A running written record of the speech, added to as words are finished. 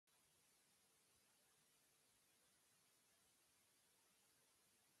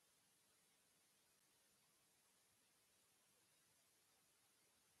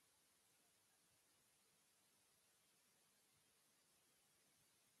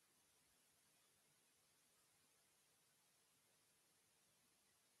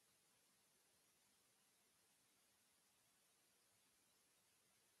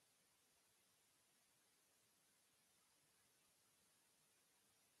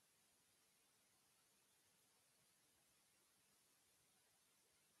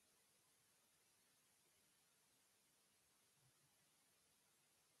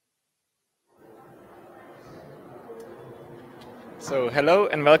So hello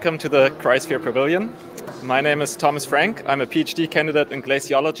and welcome to the Cryosphere Pavilion. My name is Thomas Frank. I'm a PhD candidate in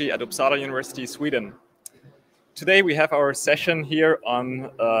glaciology at Uppsala University, Sweden. Today we have our session here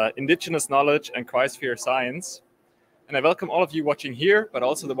on indigenous knowledge and cryosphere science. And I welcome all of you watching here, but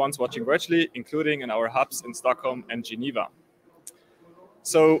also the ones watching virtually, including in our hubs in Stockholm and Geneva.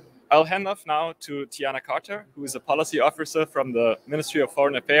 So I'll hand off now to Tiana Carter, who is a policy officer from the Ministry of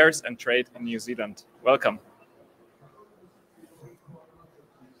Foreign Affairs and Trade in New Zealand. Welcome.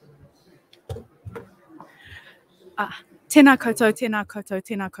 Tēnā koutou, tēnā koutou,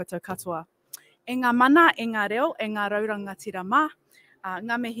 tēnā koutou katoa. E ngā mana, e ngā reo, e ngā rauranga tira mā.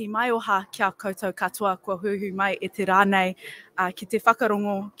 Ngā mihi mai oha kia koutou katoa kua huhu mai e te rānei ki te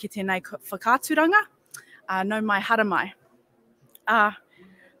whakarongo ki tēnei whakāturanga. No mai hara mai.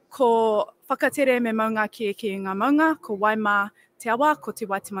 Ko whakatere me maunga ki ngā maunga, ko waima te awa, ko te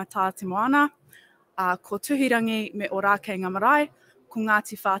waitimata te moana, ko tuhirangi me o rākei ngā marae, ko ngā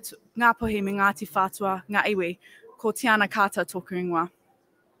pohi me Ngāti Whātua, ngā iwi, ko Tiana Carter tōku ingoa.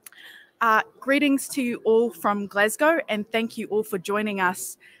 Greetings to you all from Glasgow, and thank you all for joining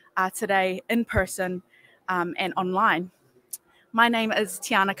us today in person and online. My name is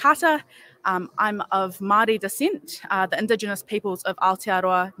Tiana Carter. I'm of Māori descent, the Indigenous peoples of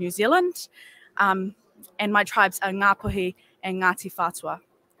Aotearoa, New Zealand, and my tribes are Ngāpuhi and Ngāti Whātua.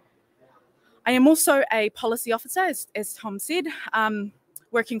 I am also a policy officer, as Tom said,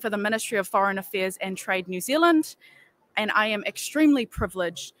 working for the Ministry of Foreign Affairs and Trade New Zealand, and I am extremely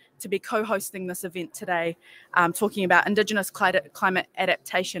privileged to be co-hosting this event today, talking about Indigenous climate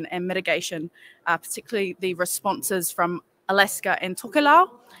adaptation and mitigation, particularly the responses from Alaska and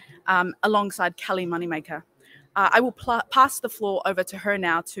Tokelau, alongside Kelly Moneymaker. I will pass the floor over to her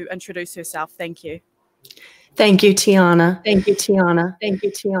now to introduce herself. Thank you. Thank you, Tiana. Thank you, Tiana. Thank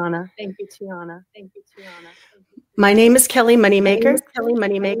you, Tiana. Thank you, Tiana. Thank you, Tiana. My name is Kelly Moneymaker.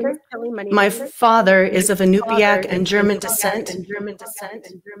 My father is of Inupiaq and German descent,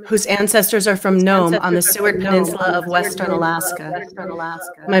 whose ancestors are from Nome on the Seward Peninsula of Western Alaska.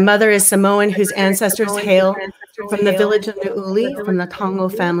 My mother is Samoan, whose ancestors hail from the village of Nu'uli, from the Tongo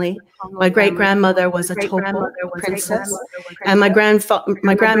family. My great-grandmother was a Topo princess, and my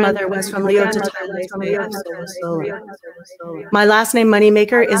grandmother was from Leotatala. My last name,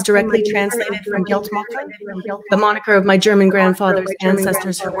 Moneymaker, is directly translated from Maka, the moniker of my German grandfather's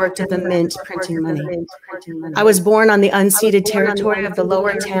ancestors who worked at the mint printing money. I was born on the unceded territory of the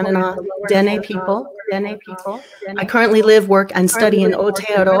Lower Tanana Dene people. I currently live, work, and study in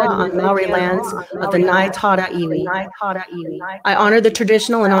Aotearoa on Maori lands of the Ngai Tara Iwi. I honor the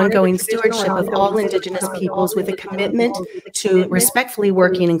traditional and ongoing stewardship of all Indigenous peoples with a commitment to respectfully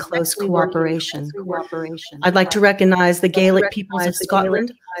working in close cooperation. I'd like to recognize the Gaelic peoples of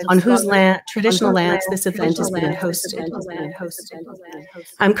Scotland, on whose traditional lands this event is being hosted.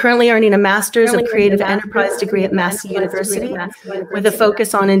 I'm currently earning a Master's of Creative Enterprise degree at Massey University with a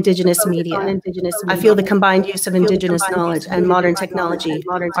focus on Indigenous media. I feel the combined use of Indigenous knowledge and modern technology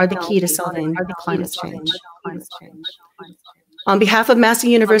are the key to solving climate change. On behalf of Massey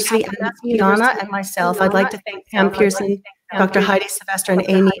University and Tiana and myself, I'd like to thank Pam Pearson, Dr. Heidi Sylvester, and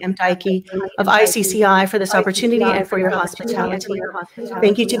Amy M. Dykey of ICCI for this opportunity and for your hospitality.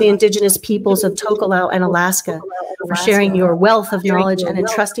 Thank you to the Indigenous peoples of Tokelau and Alaska for sharing your wealth of knowledge and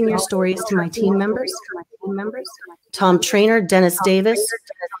entrusting your stories to my team members. Tom Trainer, Dennis Davis,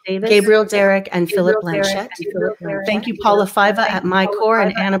 Gabriel Derrick, and Philip Blanchette. Thank you, Paula Fiva at MyCore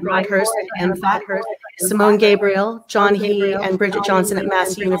and Anna Broadhurst at MFAT, Simone Gabriel, John He, and Bridget Johnson at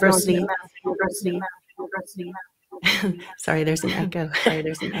Massey University. Sorry, there's an echo.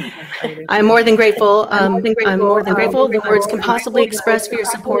 I'm more than grateful. The words can possibly express for your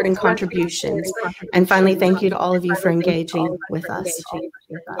support and contributions. And finally, thank you to all of you for engaging with us.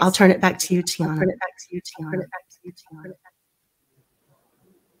 I'll turn it back to you, Tiana.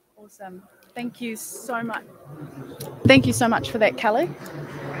 Awesome. Thank you so much. Thank you so much for that, Kelly.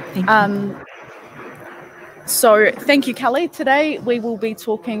 Thank you. So thank you, Kelly. Today we will be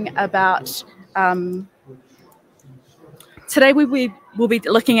talking about Today we will be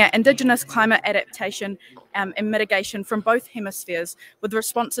looking at Indigenous climate adaptation and mitigation from both hemispheres with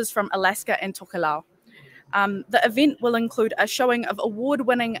responses from Alaska and Tokelau. The event will include a showing of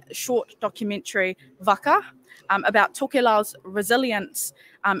award-winning short documentary Maka about Tokelau's resilience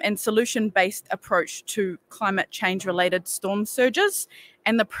and solution-based approach to climate change-related storm surges,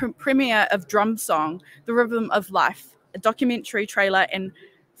 and the premiere of Drum Song, The Rhythm of Life, a documentary trailer and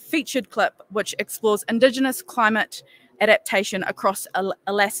featured clip which explores Indigenous climate adaptation across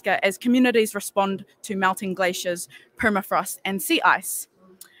Alaska as communities respond to melting glaciers, permafrost, and sea ice.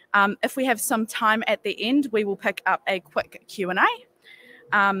 If we have some time at the end, we will pick up a quick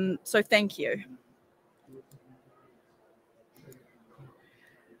Q&A. So thank you.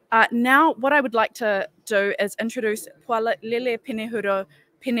 Now, what I would like to do is introduce Pualele Penehuro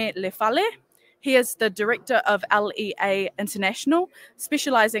Pene Lefale. He is the director of LEA International,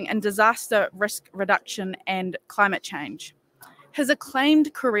 specializing in disaster risk reduction and climate change. His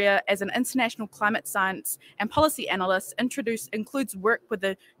acclaimed career as an international climate science and policy analyst includes work with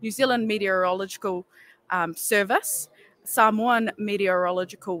the New Zealand Meteorological Service, Samoan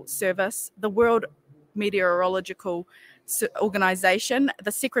Meteorological Service, the World Meteorological Organization,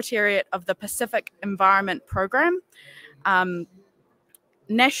 the Secretariat of the Pacific Environment Program,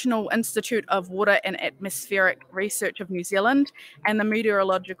 National Institute of Water and Atmospheric Research of New Zealand, and the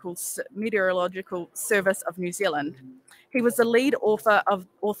Meteorological Service of New Zealand. He was the lead author of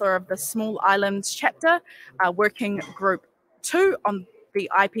the Small Islands chapter, Working Group 2 on the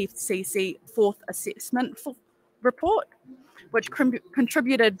IPCC Fourth Assessment Report, which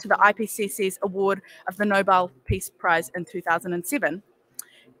contributed to the IPCC's award of the Nobel Peace Prize in 2007.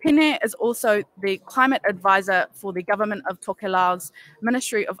 Pene is also the climate advisor for the government of Tokelau's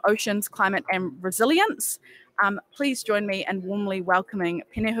Ministry of Oceans, Climate and Resilience. Please join me in warmly welcoming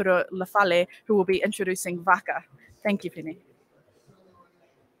Penehuro Lefale, who will be introducing Vaka. Thank you, Pene.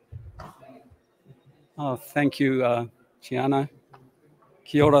 Oh, thank you, Tiana.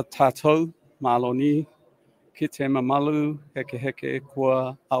 Kia ora tātou, maloni, ki te mamalu, heke heke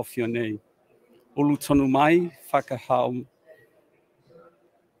kua awhio nei. Ulu tonu mai, whakahau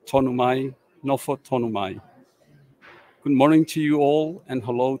tonu mai, nofo tonu mai. Good morning to you all, and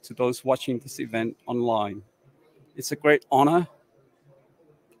hello to those watching this event online. It's a great honor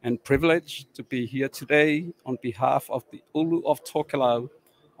and privilege to be here today on behalf of the Ulu of Tokelau,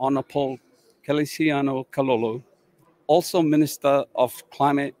 Honorable Kelisiano Kalolo, also Minister of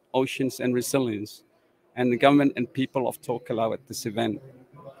Climate, Oceans and Resilience, and the government and people of Tokelau at this event.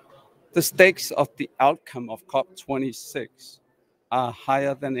 The stakes of the outcome of COP26 are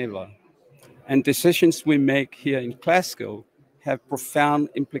higher than ever, and decisions we make here in Glasgow have profound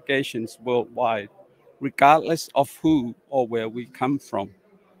implications worldwide, regardless of who or where we come from.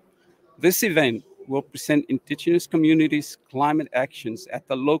 This event will present Indigenous communities' climate actions at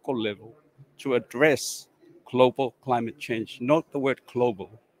the local level to address global climate change. Note the word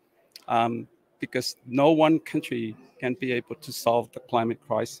global, because no one country can be able to solve the climate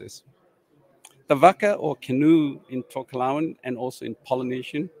crisis. The Vaka, or canoe in Tokelauan and also in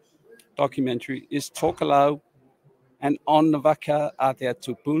Polynesian documentary, is Tokelau, and on the Vaka are their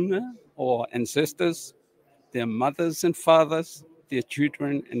tupuna, or ancestors, their mothers and fathers, their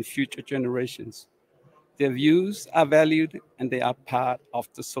children and future generations. Their views are valued and they are part of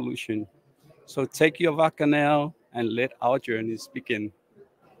the solution. So take your Vaka now and let our journeys begin.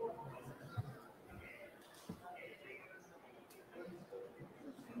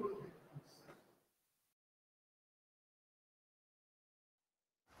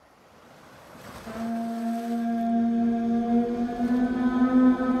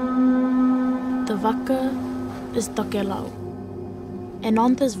 The Vaka is Tokelau, and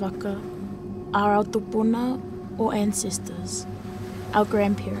on this Vaka are our tupuna or ancestors, our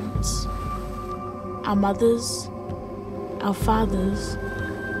grandparents, our mothers, our fathers,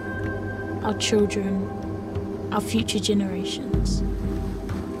 our children, our future generations.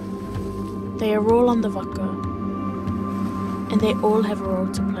 They are all on the Vaka, and they all have a role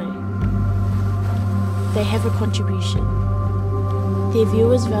to play. They have a contribution. Their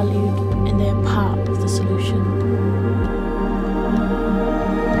view is valued, and they are part of the solution.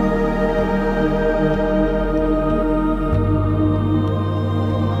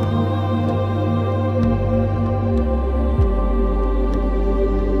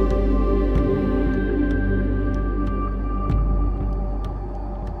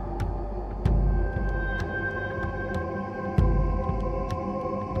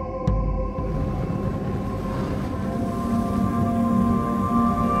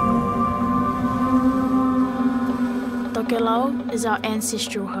 Tokelau is our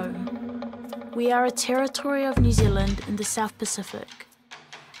ancestral home. We are a territory of New Zealand in the South Pacific.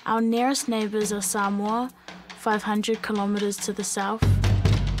 Our nearest neighbours are Samoa, 500 kilometres to the south,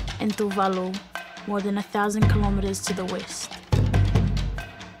 and Tuvalu, more than 1,000 kilometres to the west.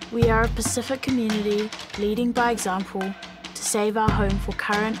 We are a Pacific community leading by example to save our home for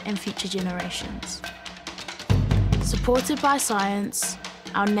current and future generations. Supported by science,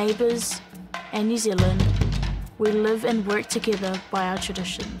 our neighbours, and New Zealand, we live and work together by our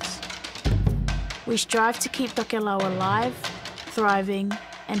traditions. We strive to keep Tokelau alive, thriving,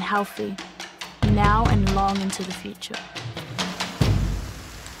 and healthy, now and long into the future.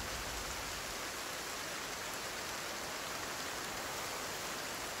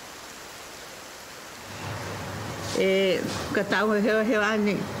 ka tau he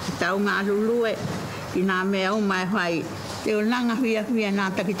ane, tau ngā lulue, ki nā mea o mai whai. Te o nanga whia nā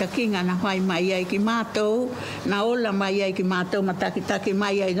takitakinga na whai mai ai ki mātou, nā ola mai ai ki mātou, ma takitaki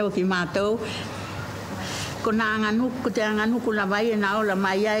mai ai no ki mātou. Ko nā anganuku, te anganuku la mai e nā ola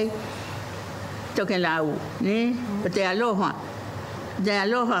mai ai, Tokelau, ne? Pa te aloha,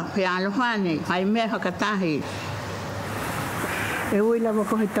 he aloha ne, hai mea hakatahi. E ui lawa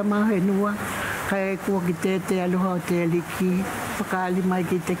ko he tamahe nua, kai kua ki te aloha o te aliki, whakaali mai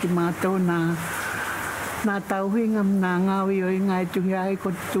ki te ki mātou nā tauhinga nā ngāwi o i ngai tungi ai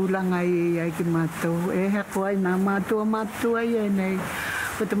ko tūlanga i ai ki mātou. E hako ai nā mātua i e nei,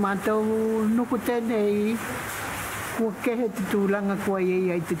 ko te mātou nuku tēnei, kua kehe te tūlanga kua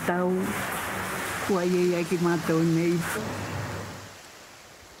i ai te tau, kua i ai ki mātou nei.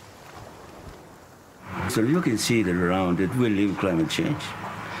 So you can see that around it we live climate change.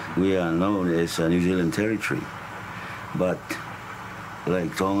 We are known as a New Zealand territory, but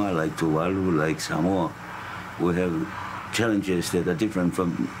like Tonga, like Tuvalu, like Samoa, we have challenges that are different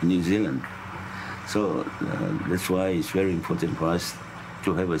from New Zealand. So that's why it's very important for us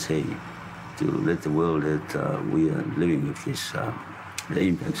to have a say, to let the world that we are living with this, the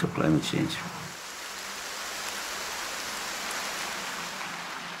impacts of climate change.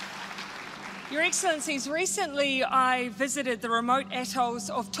 Your Excellencies, recently I visited the remote atolls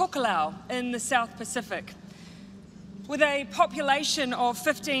of Tokelau in the South Pacific. With a population of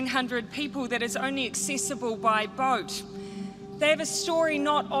 1,500 people that is only accessible by boat, they have a story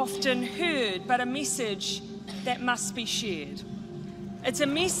not often heard, but a message that must be shared. It's a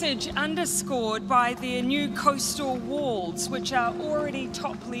message underscored by their new coastal walls, which are already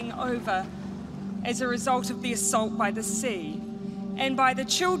toppling over as a result of the assault by the sea, and by the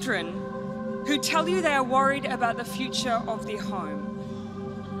children who tell you they are worried about the future of their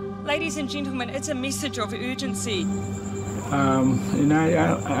home. Ladies and gentlemen, it's a message of urgency. And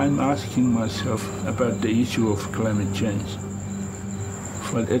I'm asking myself about the issue of climate change.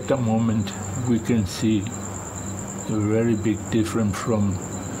 But at the moment, we can see a very big difference from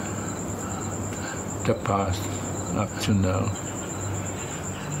the past up to now.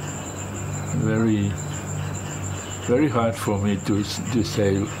 Very, very hard for me to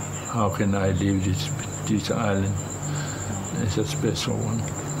say, how can I leave this island? It's a special one.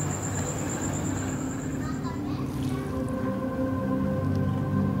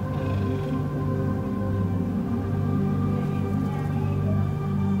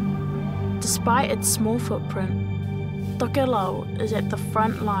 Despite its small footprint, Tokelau is at the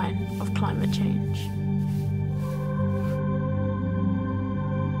front line of climate change.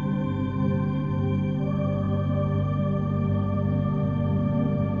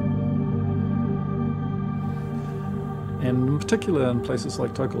 And in particular in places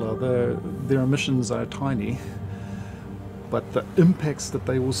like Tokelau, their emissions are tiny, but the impacts that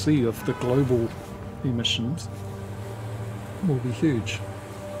they will see of the global emissions will be huge.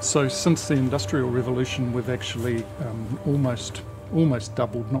 So since the Industrial Revolution, we've actually almost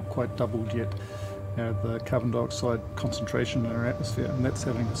doubled, not quite doubled yet, the carbon dioxide concentration in our atmosphere, and that's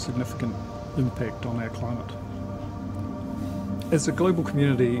having a significant impact on our climate. As a global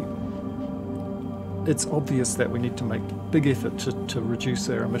community, it's obvious that we need to make a big effort to reduce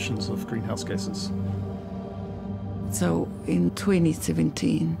our emissions of greenhouse gases. So in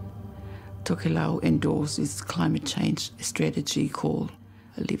 2017, Tokelau endorsed its climate change strategy called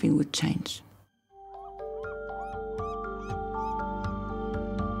Living with Change.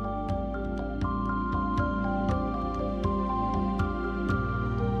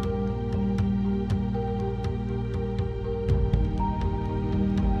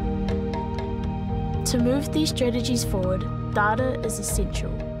 To move these strategies forward, data is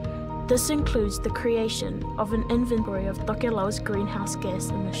essential. This includes the creation of an inventory of Tokelau's greenhouse gas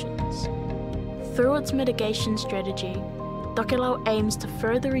emissions. Through its mitigation strategy, Tokelau aims to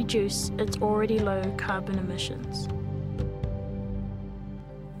further reduce its already low carbon emissions.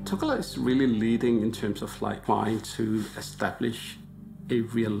 Tokelau is really leading in terms of trying to establish a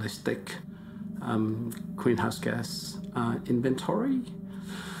realistic greenhouse gas inventory.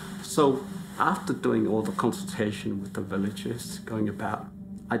 So after doing all the consultation with the villagers, going about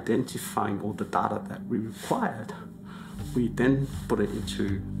identifying all the data that we required, we then put it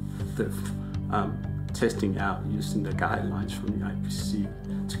into the testing out using the guidelines from the IPCC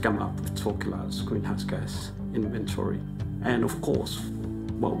to come up with Tokelau's greenhouse gas inventory. And of course,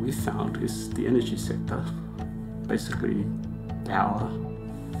 what we found is the energy sector, basically power,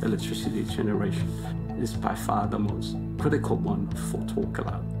 electricity generation, is by far the most critical one for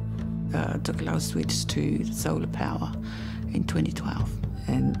Tokelau. Tokelau switched to solar power in 2012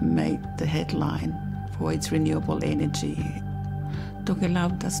 and made the headline for its renewable energy.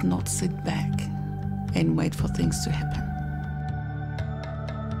 Tokelau does not sit back and wait for things to happen.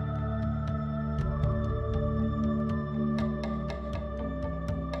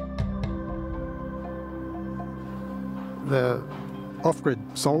 The off-grid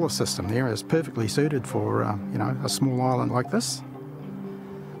solar system there is perfectly suited for a small island like this.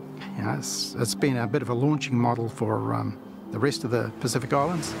 It's been a bit of a launching model for the rest of the Pacific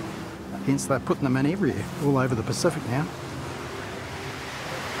Islands. Hence they're putting them in everywhere, all over the Pacific now.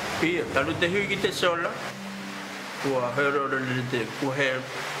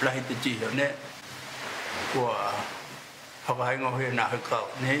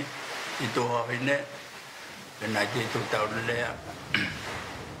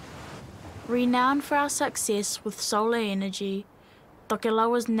 Renowned for our success with solar energy,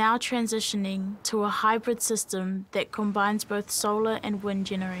 Tokelau is now transitioning to a hybrid system that combines both solar and wind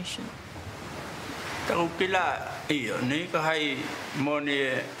generation.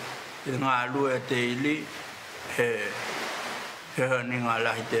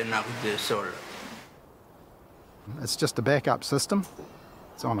 It's just a backup system.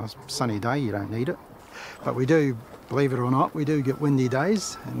 It's on a sunny day, you don't need it. But we do, believe it or not, we do get windy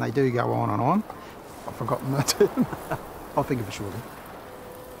days, and they do go on and on. I've forgotten that term. I'll think of it shortly.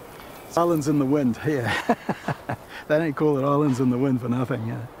 Islands in the wind, yeah. They don't call it islands in the wind for nothing,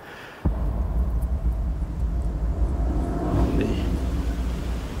 yeah.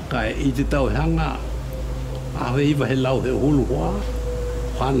 Kai I te tau hanga, a iwa he lau he hulu hoa,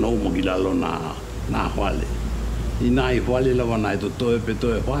 whanau mo ki lalo nā whale. I nā I whale lawa nai to toe pe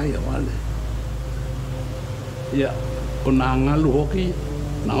toe whai a whale. Ia, ko nā ngalu hoki,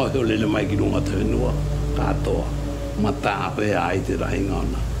 nā o heo lele mai ki runga te whenua, katoa, mata ape a I te rahi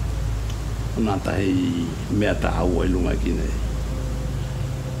ngana. O nā tahi mea ta aua I lunga ki nei.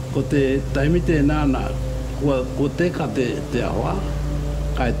 Ko te taimite nāna, ko te ka te awa,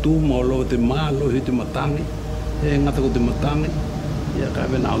 kai tū maolo te mā lohi te matangi, he ngata ko te matangi, ia kai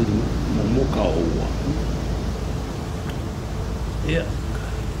wena au te momoka o ua. Ia,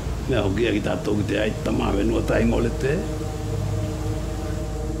 mea hoki aki tātou ki te aita mā wenua tai ngole te.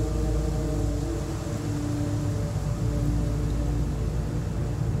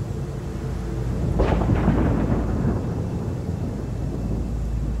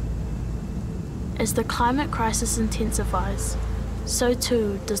 As the climate crisis intensifies, so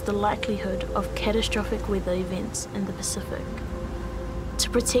too does the likelihood of catastrophic weather events in the Pacific. To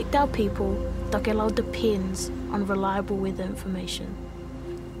protect our people, Tokelau depends on reliable weather information.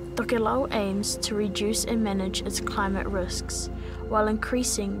 Tokelau aims to reduce and manage its climate risks while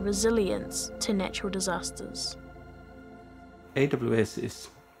increasing resilience to natural disasters. AWS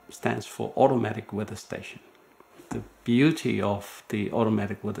stands for Automatic Weather Station. The beauty of the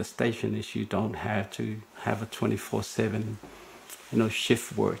automatic weather station is you don't have to have a 24/7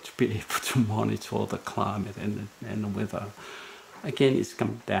 shift work to be able to monitor the climate and the weather. Again, it's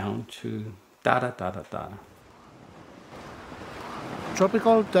come down to data.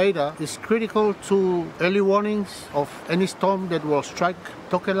 Tropical data is critical to early warnings of any storm that will strike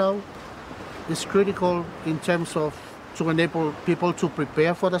Tokelau. It's critical in terms of to enable people to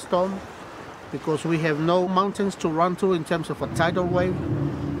prepare for the storm, because we have no mountains to run to in terms of a tidal wave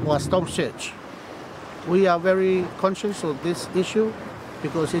or a storm surge. We are very conscious of this issue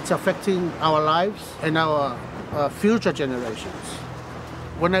because it's affecting our lives and our future generations.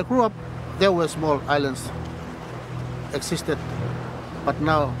 When I grew up, there were small islands existed, but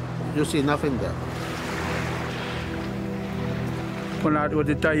now you see nothing there. Kona o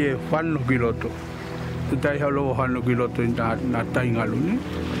te tai e whanu ki roto. Te tai halo whanu ki roto I nā tai ngaluni.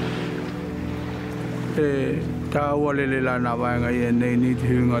 E tā ua lele la nā waenga I e nei ni te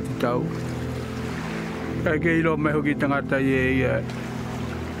hunga te tau. Kai ke ilo me hoki tangata I e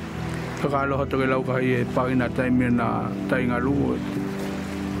whakaloha Tokelau ka I e pākina taimi nā tai ngalu.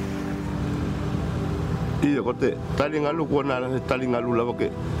 Ia ko te tali ngalu ko nā he tali ngalu lawa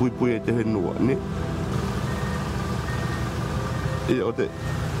ke pui e te whenua, ne? Ia ko te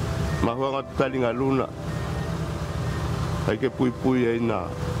mahuanga tali ngalu na hai ke pui e nā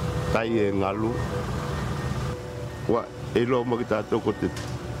tai e ngalu. Wa e lo mo ki tātou ko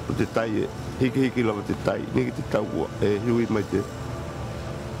te tai e hiki lawa te tai, ni ki te taua e hui mai te.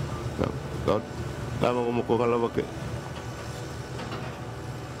 Nā mo ko ngalawa ke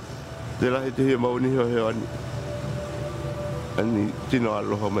te lahi te hia mauni heo ani tino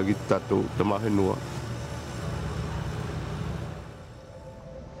aloha mai ki tātou te mahenua.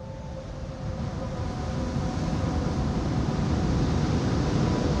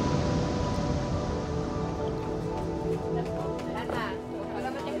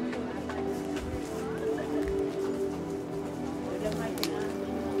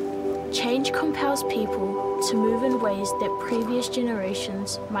 Change compels people to move in ways that previous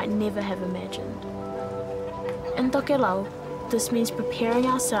generations might never have imagined. In Tokelau, this means preparing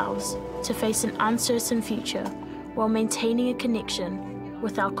ourselves to face an uncertain future while maintaining a connection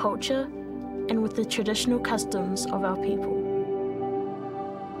with our culture and with the traditional customs of our people.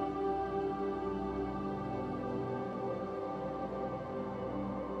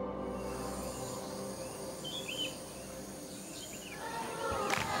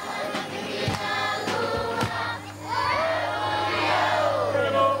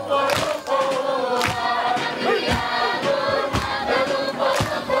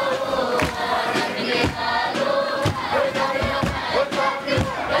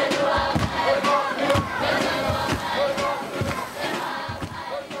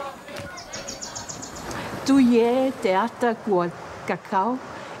 Te ata kua kakao,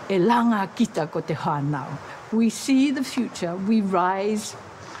 e langa kita ko te hānau. We see the future, we rise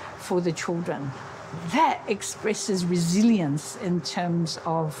for the children. That expresses resilience in terms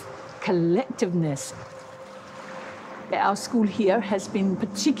of collectiveness. Our school here has been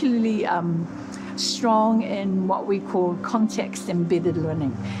particularly strong in what we call context-embedded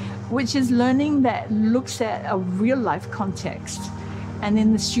learning, which is learning that looks at a real-life context. And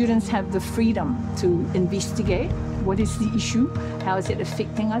then the students have the freedom to investigate what is the issue, how is it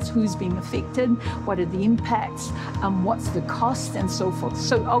affecting us, who's being affected, what are the impacts, what's the cost, and so forth.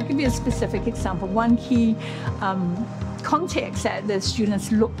 So I'll give you a specific example. One key context that the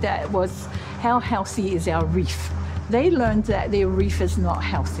students looked at was how healthy is our reef. They learned that their reef is not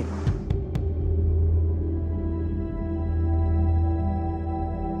healthy.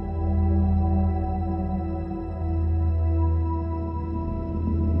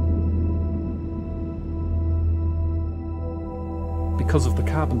 Because of the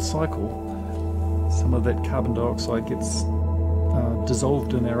carbon cycle, some of that carbon dioxide gets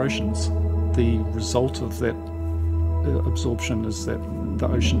dissolved in our oceans. The result of that absorption is that the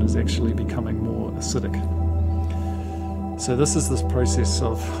ocean is actually becoming more acidic. So this is this process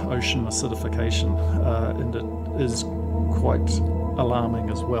of ocean acidification, and it is quite alarming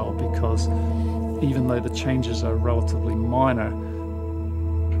as well, because even though the changes are relatively minor,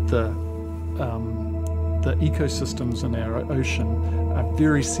 the ecosystems in our ocean are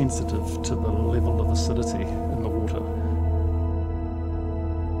very sensitive to the level of acidity in the water.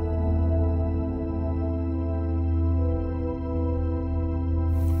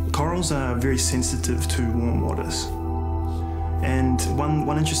 Corals are very sensitive to warm waters. And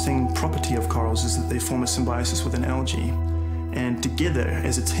one interesting property of corals is that they form a symbiosis with an algae. And together,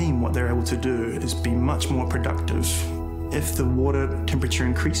 as a team, what they're able to do is be much more productive. If the water temperature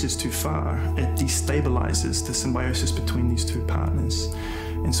increases too far, it destabilizes the symbiosis between these two partners.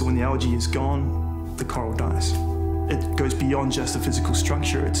 And so when the algae is gone, the coral dies. It goes beyond just the physical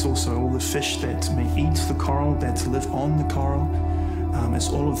structure. It's also all the fish that may eat the coral, that live on the coral. It's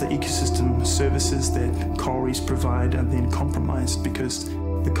all of the ecosystem services that coral reefs provide are then compromised, because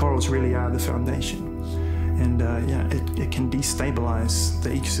the corals really are the foundation. And it can destabilize the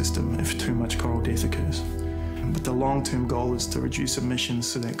ecosystem if too much coral death occurs. But the long-term goal is to reduce emissions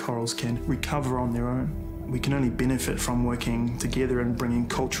so that corals can recover on their own. We can only benefit from working together and bringing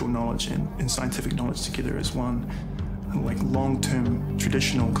cultural knowledge and scientific knowledge together as one. Like long-term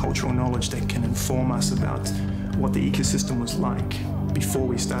traditional cultural knowledge that can inform us about what the ecosystem was like before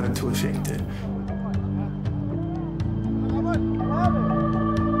we started to affect it.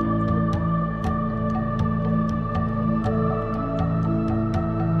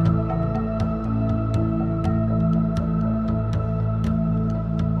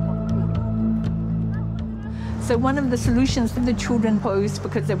 So one of the solutions that the children posed,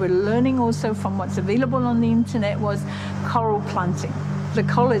 because they were learning also from what's available on the internet, was coral planting. The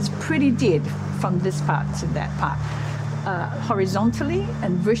coral is pretty dead from this part to that part. Horizontally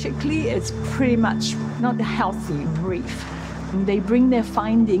and vertically, it's pretty much not a healthy reef. And they bring their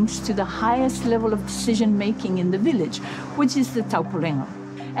findings to the highest level of decision making in the village, which is the taupurenga.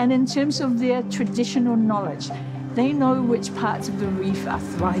 And in terms of their traditional knowledge, they know which parts of the reef are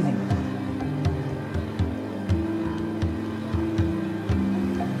thriving.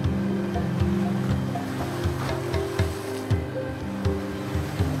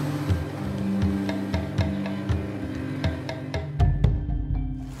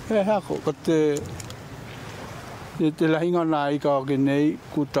 He hako, ka te lahinga nā i ka ake nei,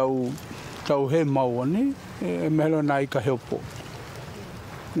 ku tau he maua ni, e mehelo nā i ka heopo.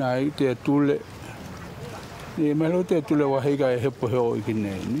 Nā i te atule, e mehelo te atule wa heika e hepo heo i ki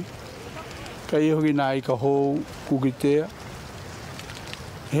nei ni. Ka i hoki nā i ka hou kukitea,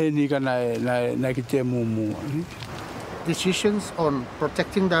 he ni ka nai ki te mumua ni. decisions on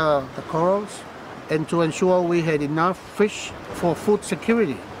protecting the corals and to ensure we had enough fish for food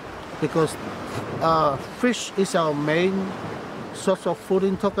security, because fish is our main source of food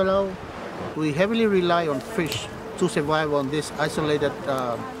in Tokelau. We heavily rely on fish to survive on this isolated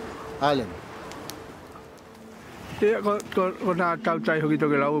island. Ko na tau tai hoki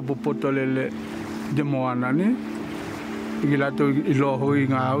Tokelau pupoto lele de moana ni. I lato I lo hoi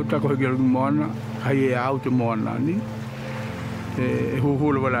ngā au ta ko hoki moana, hai e au te moana ni. E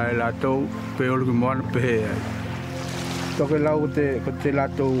huhulu wala e lato pe olu moana pe he ai. Tokelau ko te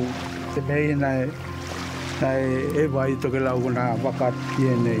lato te mei nai e vai Tokelau na waka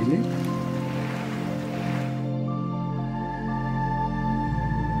kie nei ni.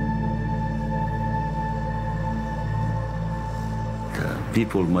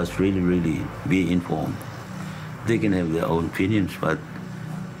 People must really be informed. They can have their own opinions, but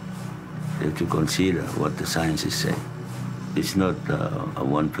they have to consider what the science is saying. It's not a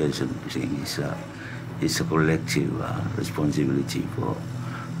one person thing. It's a collective responsibility for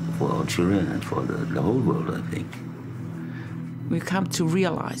our children and for the whole world, I think. We come to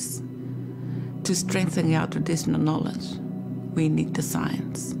realize, to strengthen our traditional knowledge, we need the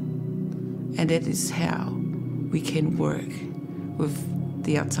science. And that is how we can work with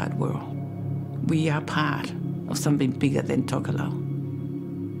the outside world. We are part of something bigger than Tokelau.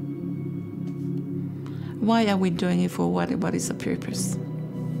 Why are we doing it for? What is the purpose?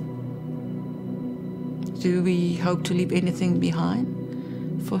 Do we hope to leave anything behind?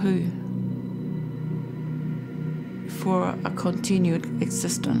 For who? For a continued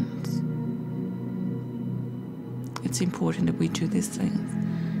existence. It's important that we do these things.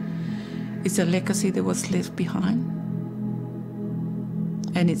 It's a legacy that was left behind.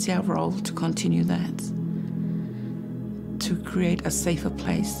 And it's our role to continue that, to create a safer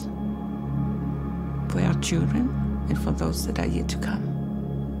place for our children and for those that are yet to come.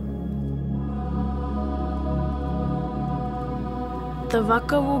 The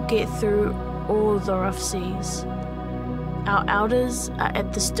waka will get through all the rough seas. Our elders are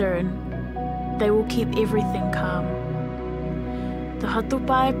at the stern. They will keep everything calm. The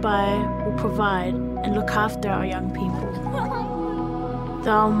hatupai will provide and look after our young people. The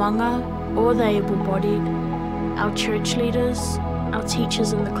aomanga, or the able-bodied, our church leaders, our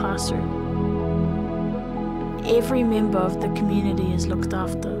teachers in the classroom. Every member of the community is looked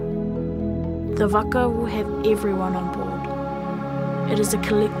after. The waka will have everyone on board. It is a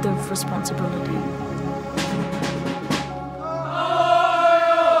collective responsibility.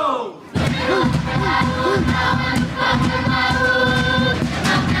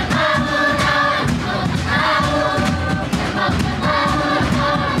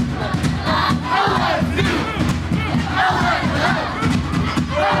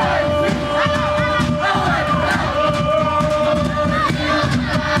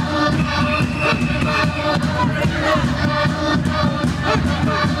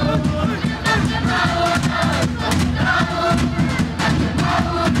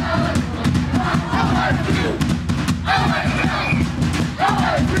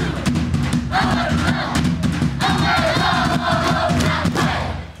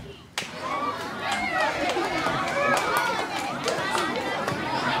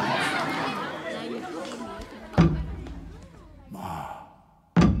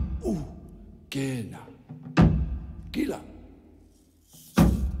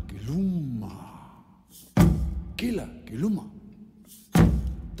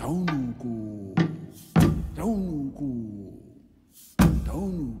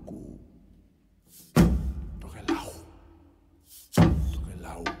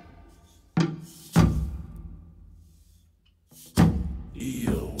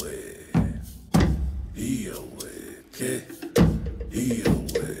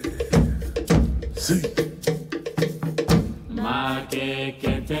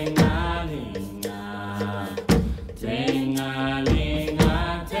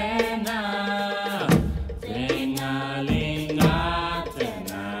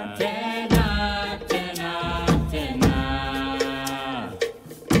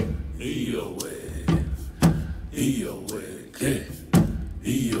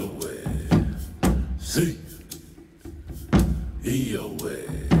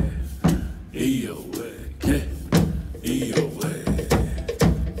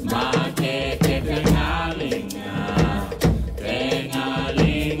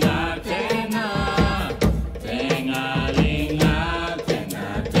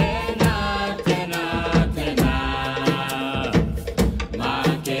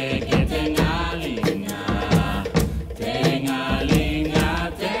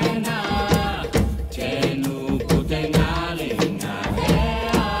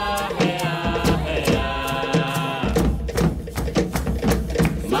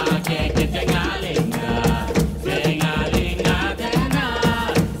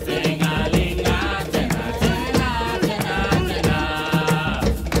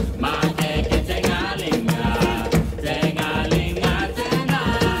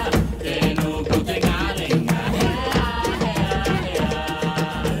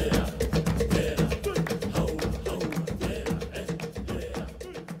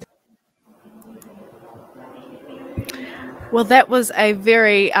 Well, that was a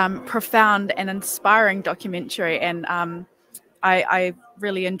very profound and inspiring documentary, and I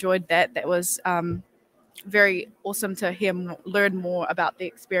really enjoyed that. That was very awesome to learn more about the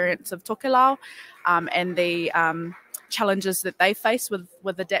experience of Tokelau and the challenges that they face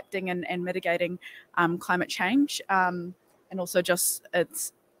with adapting and mitigating climate change, and also just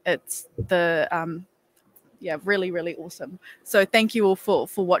it's the yeah, really, really awesome. So thank you all for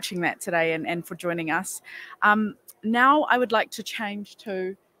watching that today and for joining us. Now I would like to change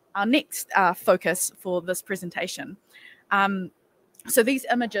to our next focus for this presentation. So these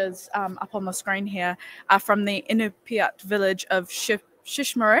images up on the screen here are from the Inupiat village of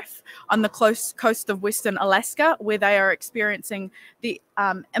Shishmaref on the coast of Western Alaska, where they are experiencing the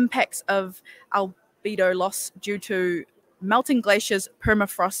impacts of albedo loss due to melting glaciers,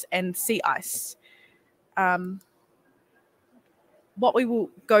 permafrost, and sea ice. What we will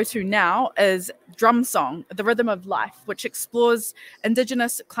go to now is Drum Song, The Rhythm of Life, which explores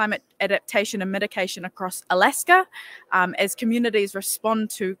Indigenous climate adaptation and mitigation across Alaska as communities respond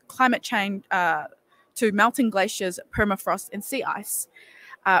to climate change, to melting glaciers, permafrost, and sea ice.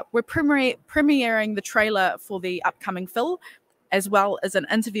 We're premiering the trailer for the upcoming film, as well as an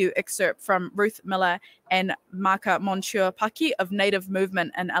interview excerpt from Ruth Miller and Maka Monture Paki of Native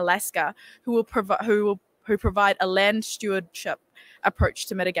Movement in Alaska, who provide a land stewardship approach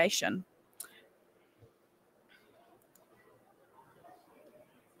to mitigation.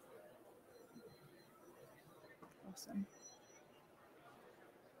 Awesome.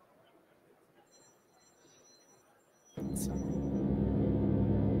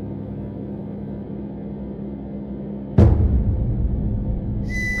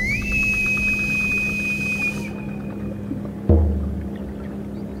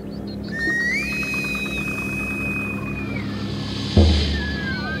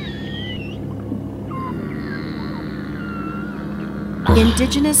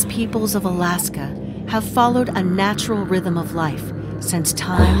 Indigenous peoples of Alaska have followed a natural rhythm of life since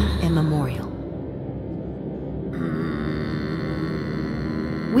time immemorial.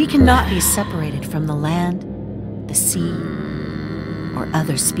 We cannot be separated from the land, the sea, or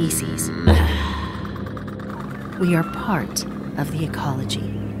other species. We are part of the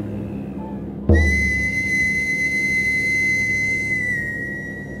ecology.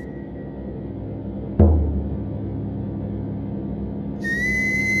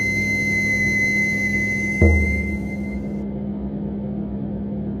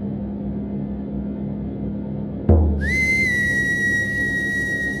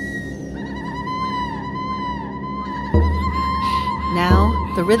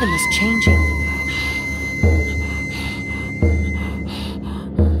 Now, the rhythm is changing.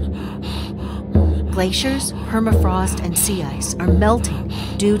 Glaciers, permafrost, and sea ice are melting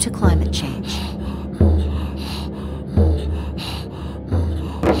due to climate change.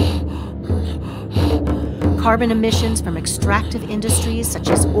 Carbon emissions from extractive industries such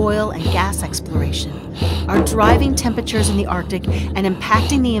as oil and gas exploration are driving temperatures in the Arctic and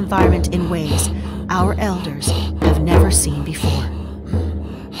impacting the environment in ways our elders have never seen before.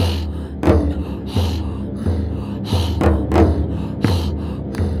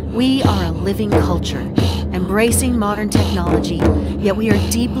 We are a living culture, embracing modern technology, yet we are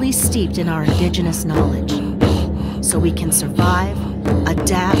deeply steeped in our indigenous knowledge, so we can survive,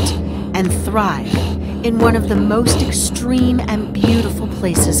 adapt, and thrive in one of the most extreme and beautiful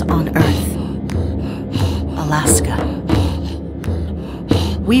places on Earth, Alaska.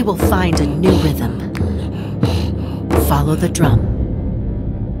 We will find a new rhythm. Follow the drum.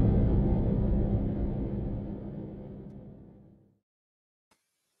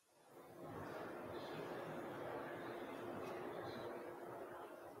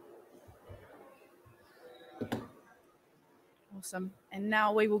 Awesome. And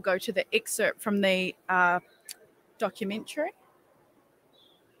now we will go to the excerpt from the documentary.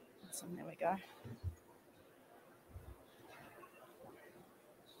 Awesome, there we go.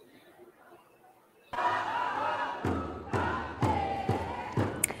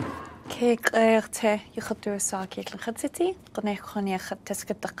 كيك غيرته يخطو ساكيك لخدتي قني خوني خد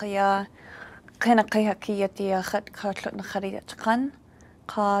تسكت قيا قنا قيا كيتي خد كاتلو نخريدة قن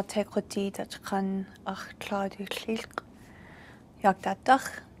قا تيقتي تقن أخ كلادو كليق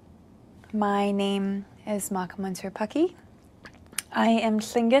يقدتخ. My name is Maka Monture Paki. I am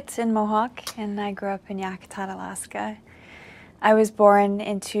Tlingit in Mohawk and I grew up in Yakutat, Alaska. I was born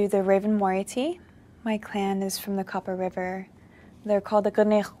into the Raven Moiety. My clan is from the Copper River. They're called the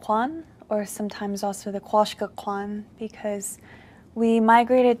Gunech Kwan, or sometimes also the Kwashka Kwan, because we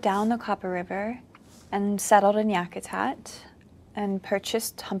migrated down the Copper River and settled in Yakutat and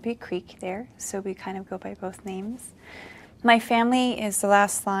purchased Humpy Creek there, so we kind of go by both names. My family is the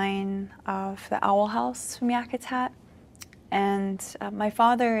last line of the Owl House from Yakutat, and my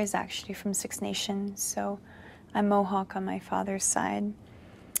father is actually from Six Nations, so I'm Mohawk on my father's side.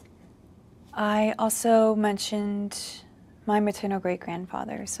 I also mentioned my maternal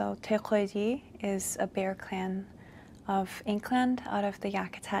great-grandfather, so Tekoidi is a Bear Clan of Inkland out of the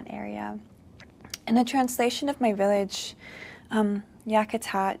Yakutat area. In a translation of my village,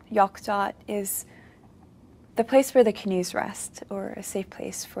 Yakutat, Yokdot, is the place where the canoes rest, or a safe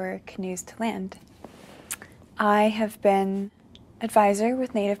place for canoes to land. I have been advisor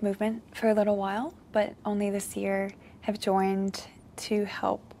with Native Movement for a little while, but only this year have joined to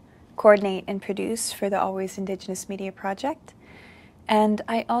help coordinate and produce for the Always Indigenous Media Project. And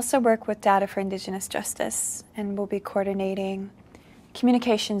I also work with Data for Indigenous Justice and will be coordinating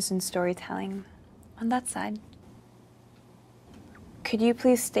communications and storytelling on that side. Could you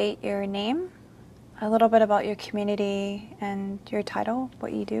please state your name, a little bit about your community and your title,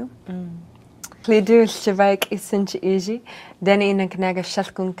 what you do? Lidu Shivaik Isinch Iji, then in a Knaga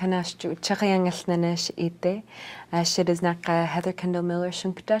Shalkun Kanastu, Chakayangas Nanesh Ite, Shid is Naka Heather Kendall Miller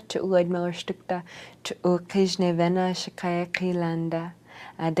Shunkta, to Uloid Miller Stukta, to Ukijne Vena Shakaya Kilanda,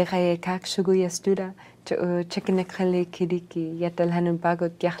 Dekaye Kak Shuguya Studa, to Chikinekali Kidiki, Yetel Hanubago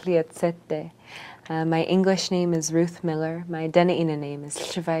Gyahli at Sette. My English name is Ruth Miller. My Deneina name is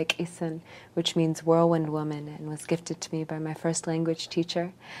Shivaik Isin, which means whirlwind woman, and was gifted to me by my first language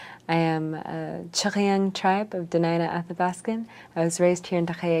teacher. I am a Chukayang tribe of Deneina Athabaskan. I was raised here in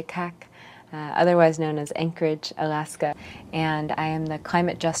Takayakak, otherwise known as Anchorage, Alaska, and I am the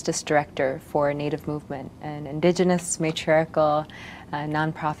Climate Justice Director for Native Movement, an indigenous, matriarchal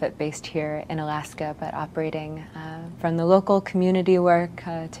nonprofit based here in Alaska, but operating from the local community work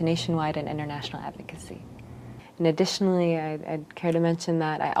to nationwide and international advocacy. And additionally, I'd care to mention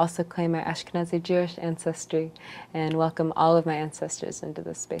that I also claim my Ashkenazi Jewish ancestry and welcome all of my ancestors into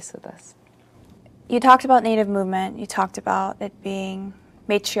this space with us. You talked about Native Movement, you talked about it being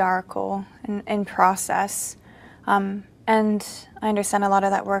matriarchal in process, and I understand a lot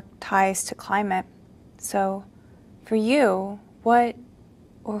of that work ties to climate. So for you, what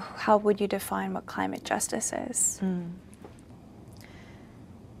or how would you define what climate justice is?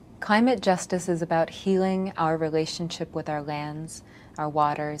 Climate justice is about healing our relationship with our lands, our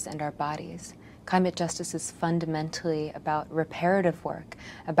waters, and our bodies. Climate justice is fundamentally about reparative work,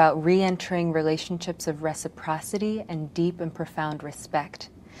 about re-entering relationships of reciprocity and deep and profound respect.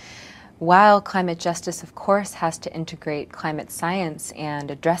 While climate justice, of course, has to integrate climate science and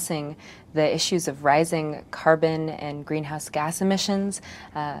addressing the issues of rising carbon and greenhouse gas emissions,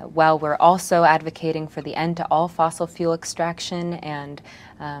 while we're also advocating for the end to all fossil fuel extraction and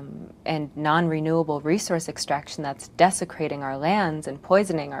non-renewable resource extraction that's desecrating our lands and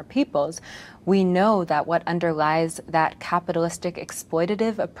poisoning our peoples, we know that what underlies that capitalistic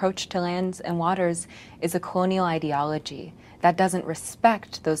exploitative approach to lands and waters is a colonial ideology that doesn't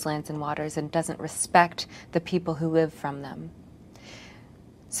respect those lands and waters and doesn't respect the people who live from them.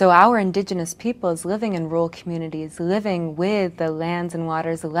 So our indigenous peoples living in rural communities, living with the lands and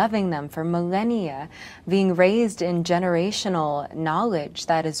waters, loving them for millennia, being raised in generational knowledge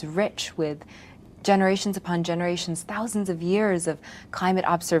that is rich with generations upon generations, thousands of years of climate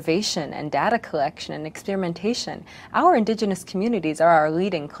observation and data collection and experimentation. Our indigenous communities are our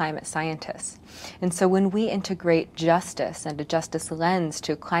leading climate scientists. And so when we integrate justice and a justice lens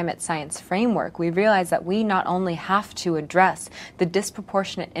to a climate science framework, we realize that we not only have to address the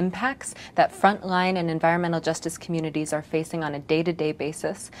disproportionate impacts that frontline and environmental justice communities are facing on a day-to-day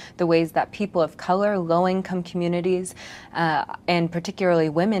basis, the ways that people of color, low-income communities, and particularly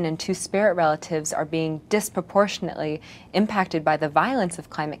women and two-spirit relatives are being disproportionately impacted by the violence of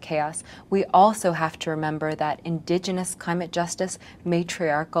climate chaos, we also have to remember that indigenous climate justice,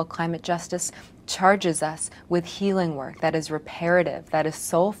 matriarchal climate justice, charges us with healing work that is reparative, that is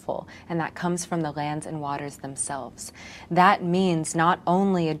soulful, and that comes from the lands and waters themselves. That means not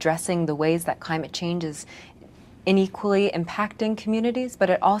only addressing the ways that climate change is unequally impacting communities, but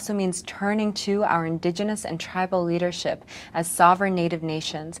it also means turning to our indigenous and tribal leadership as sovereign native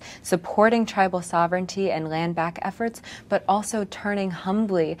nations, supporting tribal sovereignty and land back efforts, but also turning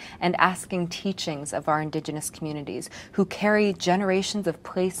humbly and asking teachings of our indigenous communities who carry generations of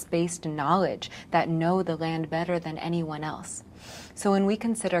place-based knowledge that know the land better than anyone else. So when we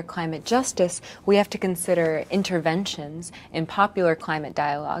consider climate justice, we have to consider interventions in popular climate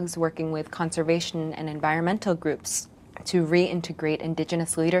dialogues, working with conservation and environmental groups to reintegrate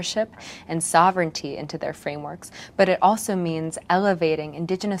Indigenous leadership and sovereignty into their frameworks, but it also means elevating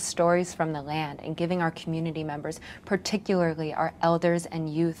Indigenous stories from the land and giving our community members, particularly our elders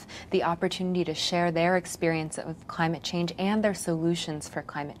and youth, the opportunity to share their experience of climate change and their solutions for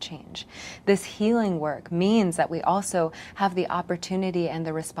climate change. This healing work means that we also have the opportunity and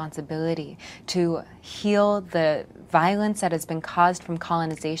the responsibility to heal the violence that has been caused from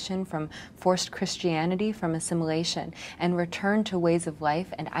colonization, from forced Christianity, from assimilation, and return to ways of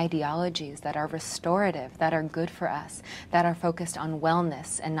life and ideologies that are restorative, that are good for us, that are focused on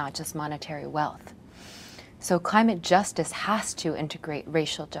wellness and not just monetary wealth. So climate justice has to integrate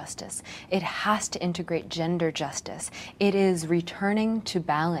racial justice. It has to integrate gender justice. It is returning to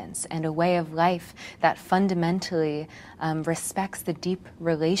balance and a way of life that fundamentally respects the deep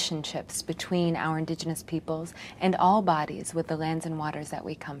relationships between our Indigenous peoples and all bodies with the lands and waters that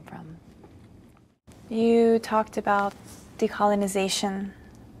we come from. You talked about decolonization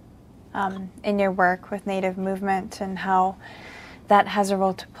in your work with Native movement and how that has a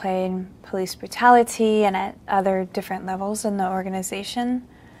role to play in police brutality and at other different levels in the organization.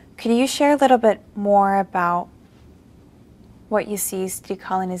 Could you share a little bit more about what you see as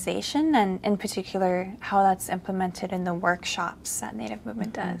decolonization and in particular how that's implemented in the workshops that Native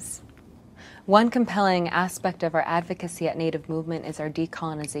Movement does? One compelling aspect of our advocacy at Native Movement is our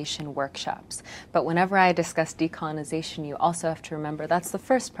decolonization workshops. But whenever I discuss decolonization, you also have to remember that's the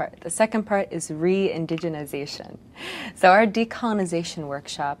first part. The second part is re-indigenization. So our decolonization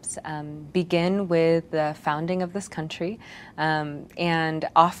workshops begin with the founding of this country and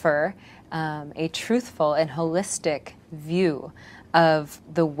offer a truthful and holistic view of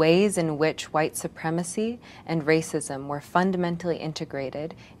the ways in which white supremacy and racism were fundamentally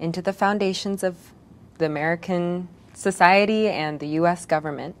integrated into the foundations of the American society and the U.S.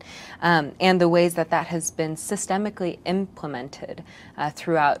 government, and the ways that that has been systemically implemented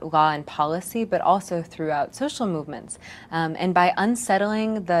throughout law and policy, but also throughout social movements. And by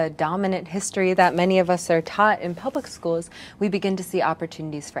unsettling the dominant history that many of us are taught in public schools, we begin to see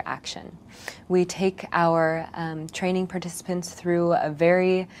opportunities for action. We take our training participants through a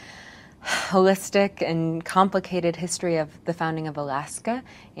very holistic and complicated history of the founding of Alaska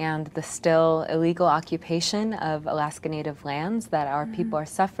and the still illegal occupation of Alaska Native lands that our people are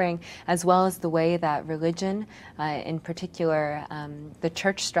suffering, as well as the way that religion, in particular the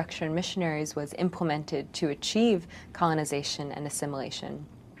church structure and missionaries, was implemented to achieve colonization and assimilation.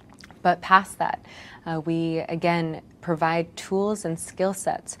 But past that, we again provide tools and skill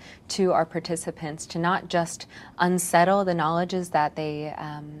sets to our participants to not just unsettle the knowledges that they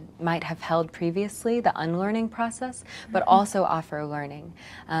might have held previously, the unlearning process, but also offer learning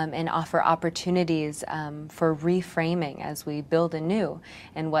and offer opportunities for reframing as we build anew.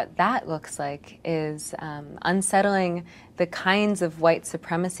 And what that looks like is unsettling the kinds of white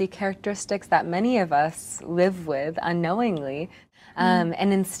supremacy characteristics that many of us live with unknowingly,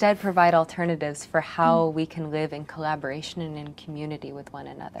 and instead provide alternatives for how we can live in collaboration and in community with one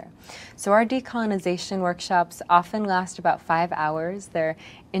another. So our decolonization workshops often last about 5 hours. They're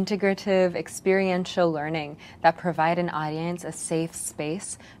integrative, experiential learning that provide an audience a safe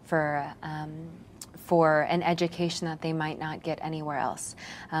space for an education that they might not get anywhere else.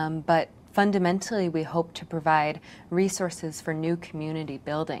 But fundamentally, we hope to provide resources for new community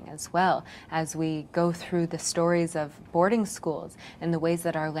building as well as we go through the stories of boarding schools and the ways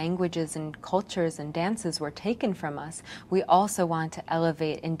that our languages and cultures and dances were taken from us. We also want to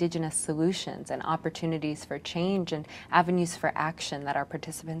elevate Indigenous solutions and opportunities for change and avenues for action that our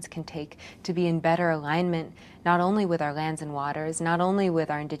participants can take to be in better alignment, not only with our lands and waters, not only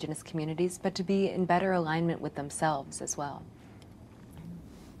with our Indigenous communities, but to be in better alignment with themselves as well.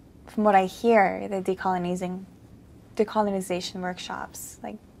 From what I hear, the decolonization workshops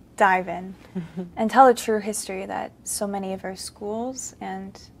like dive in and tell a true history that so many of our schools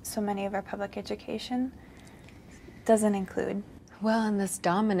and so many of our public education doesn't include. Well, and this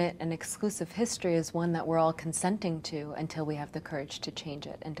dominant and exclusive history is one that we're all consenting to until we have the courage to change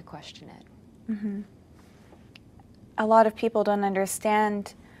it and to question it. A lot of people don't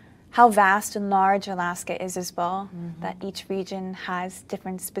understand how vast and large Alaska is as well, that each region has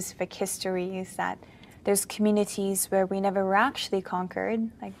different specific histories, that there's communities where we never were actually conquered.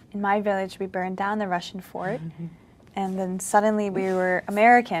 Like in my village, we burned down the Russian fort, and then suddenly we were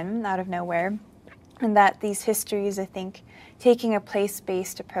American out of nowhere. And that these histories, I think, taking a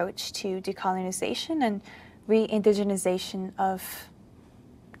place-based approach to decolonization and re-indigenization of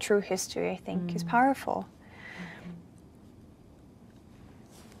true history, I think, is powerful.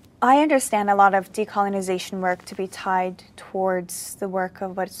 I understand a lot of decolonization work to be tied towards the work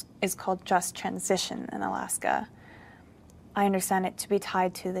of what is called just transition in Alaska. I understand it to be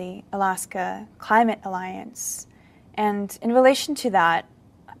tied to the Alaska Climate Alliance. And in relation to that,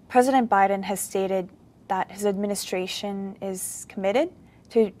 President Biden has stated that his administration is committed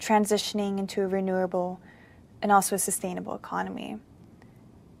to transitioning into a renewable and also a sustainable economy.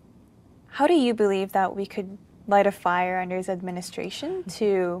 How do you believe that we could light a fire under his administration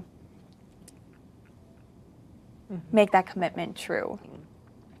to make that commitment true?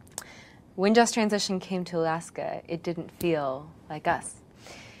 When Just Transition came to Alaska, it didn't feel like us.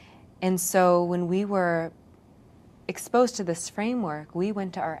 And so when we were exposed to this framework, we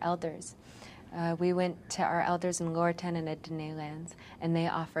went to our elders. We went to our elders in Lowertown and Edene lands, and they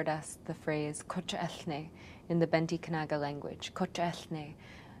offered us the phrase Kocha Ethne in the Benti Kanaga language. Kocha Ethne,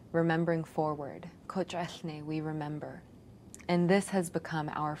 remembering forward. Kocha Ethne, we remember. And this has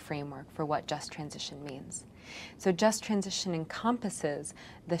become our framework for what Just Transition means. So Just Transition encompasses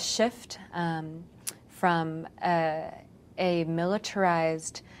the shift from a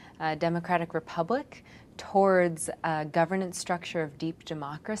militarized democratic republic towards a governance structure of deep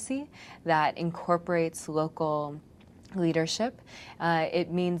democracy that incorporates local leadership.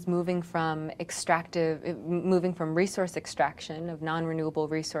 It means moving from resource extraction of non-renewable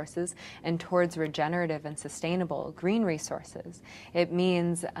resources and towards regenerative and sustainable green resources. It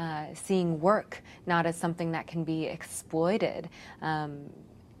means seeing work not as something that can be exploited,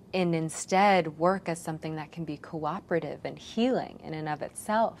 and instead work as something that can be cooperative and healing in and of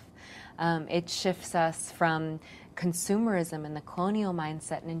itself. It shifts us from consumerism and the colonial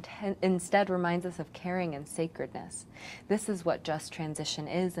mindset and instead reminds us of caring and sacredness. This is what Just Transition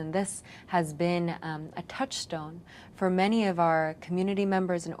is, and this has been a touchstone for many of our community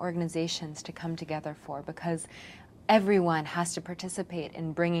members and organizations to come together for, because everyone has to participate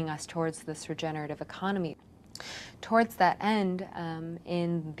in bringing us towards this regenerative economy. Towards that end,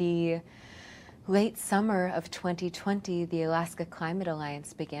 in the late summer of 2020, the Alaska Climate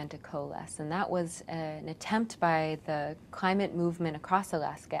Alliance began to coalesce, and that was an attempt by the climate movement across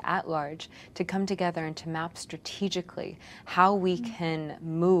Alaska at large to come together and to map strategically how we can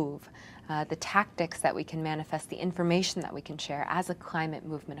move, the tactics that we can manifest, the information that we can share as a climate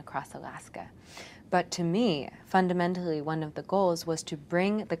movement across Alaska. But to me, fundamentally, one of the goals was to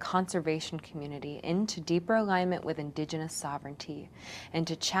bring the conservation community into deeper alignment with Indigenous sovereignty and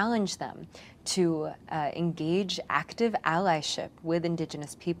to challenge them to engage active allyship with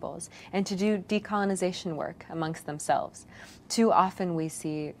Indigenous peoples and to do decolonization work amongst themselves. Too often we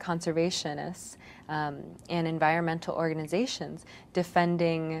see conservationists and environmental organizations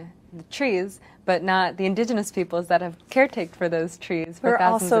defending the trees, but not the Indigenous peoples that have caretaked for those trees for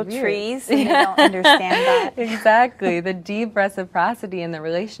thousands of years. We're also trees, and they don't understand that. Exactly. The deep reciprocity in the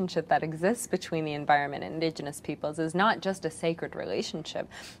relationship that exists between the environment and Indigenous peoples is not just a sacred relationship,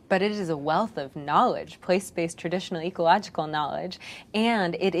 but it is a wealth of knowledge, place-based traditional ecological knowledge,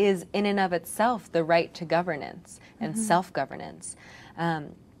 and it is in and of itself the right to governance and self-governance.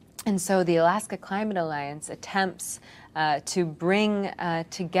 And so the Alaska Climate Alliance attempts to bring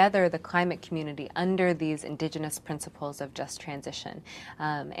together the climate community under these Indigenous principles of just transition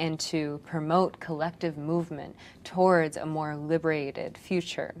and to promote collective movement towards a more liberated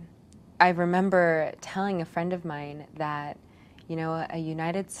future. I remember telling a friend of mine that, you know, a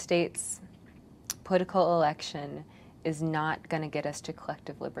United States political election is not going to get us to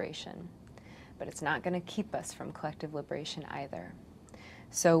collective liberation, but it's not going to keep us from collective liberation either.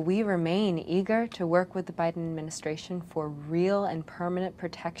 So we remain eager to work with the Biden administration for real and permanent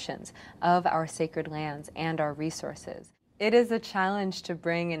protections of our sacred lands and our resources. It is a challenge to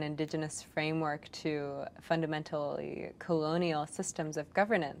bring an Indigenous framework to fundamentally colonial systems of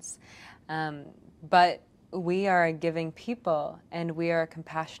governance, but we are a giving people and we are a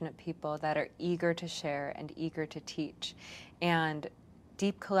compassionate people that are eager to share and eager to teach. And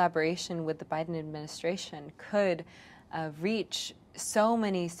deep collaboration with the Biden administration could reach so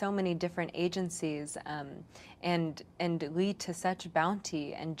many different agencies and lead to such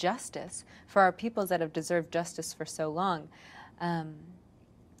bounty and justice for our peoples that have deserved justice for so long.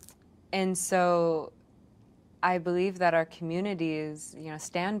 And so I believe that our communities, you know,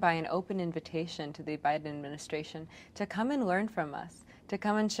 stand by an open invitation to the Biden administration to come and learn from us, to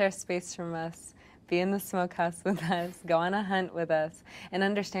come and share space from us, be in the smokehouse with us, go on a hunt with us, and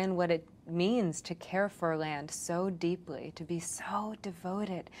understand what it means to care for land so deeply, to be so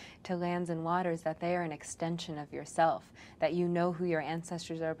devoted to lands and waters that they are an extension of yourself, that you know who your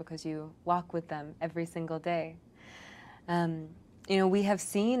ancestors are because you walk with them every single day. You know, we have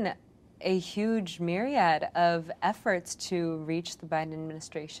seen a huge myriad of efforts to reach the Biden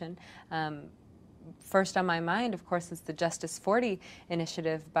administration first on my mind, of course, is the Justice 40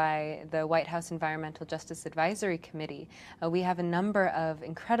 initiative by the White House Environmental Justice Advisory Committee. We have a number of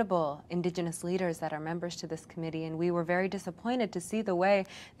incredible Indigenous leaders that are members to this committee, and we were very disappointed to see the way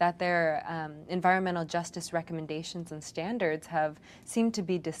that their environmental justice recommendations and standards have seemed to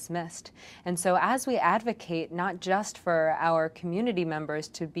be dismissed. And so as we advocate not just for our community members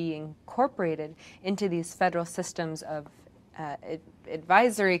to be incorporated into these federal systems of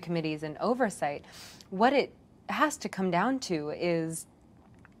advisory committees and oversight, what it has to come down to is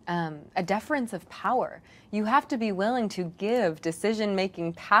a deference of power. You have to be willing to give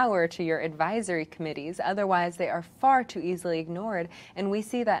decision-making power to your advisory committees, otherwise they are far too easily ignored, and we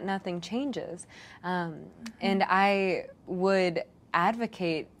see that nothing changes. And I would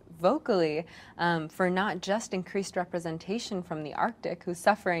advocate vocally for not just increased representation from the Arctic, who's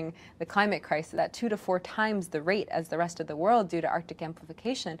suffering the climate crisis at 2 to 4 times the rate as the rest of the world due to Arctic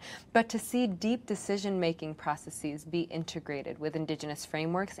amplification, but to see deep decision-making processes be integrated with Indigenous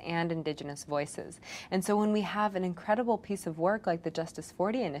frameworks and Indigenous voices. And so when we have an incredible piece of work like the Justice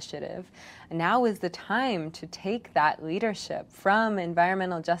 40 initiative, now is the time to take that leadership from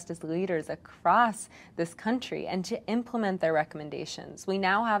environmental justice leaders across this country and to implement their recommendations. We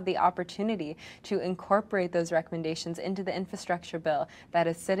now have the opportunity to incorporate those recommendations into the infrastructure bill that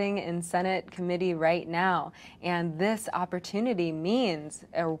is sitting in Senate committee right now. And this opportunity means,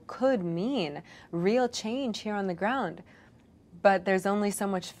 or could mean, real change here on the ground. But there's only so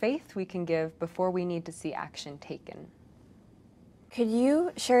much faith we can give before we need to see action taken. Could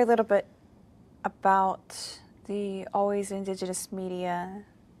you share a little bit about the Always Indigenous Media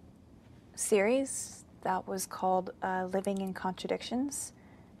series that was called Living in Contradictions?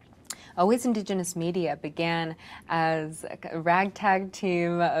 Always Indigenous Media began as a ragtag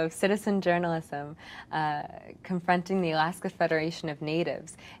team of citizen journalism confronting the Alaska Federation of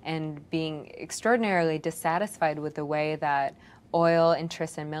Natives and being extraordinarily dissatisfied with the way that oil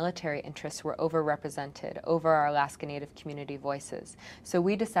interests and military interests were overrepresented over our Alaska Native community voices. So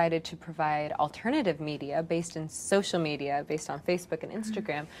we decided to provide alternative media based in social media, based on Facebook and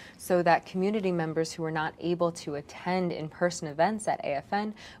Instagram, so that community members who were not able to attend in-person events at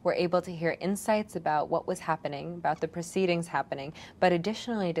AFN were able to hear insights about what was happening, about the proceedings happening, but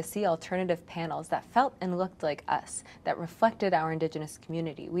additionally to see alternative panels that felt and looked like us, that reflected our Indigenous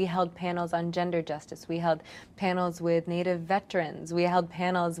community. We held panels on gender justice. We held panels with Native veterans. We held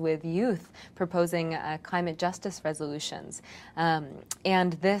panels with youth proposing climate justice resolutions.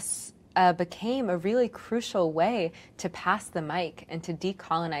 And this became a really crucial way to pass the mic and to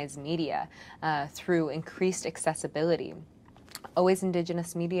decolonize media through increased accessibility. Always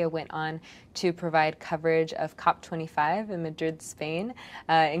Indigenous Media went on to provide coverage of COP25 in Madrid, Spain,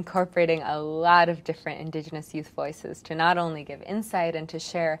 incorporating a lot of different Indigenous youth voices to not only give insight and to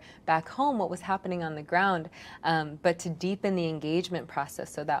share back home what was happening on the ground, but to deepen the engagement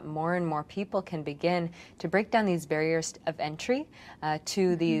process so that more and more people can begin to break down these barriers of entry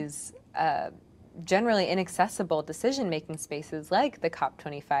to these generally inaccessible decision-making spaces like the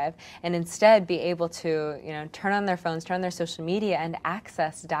COP25, and instead be able to, turn on their phones, turn on their social media, and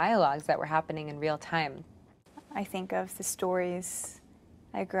access dialogues that were happening in real time. I think of the stories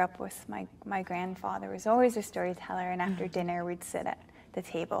I grew up with. My grandfather was always a storyteller, and after dinner we'd sit at the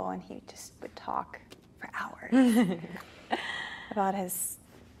table and he just would talk for hours about his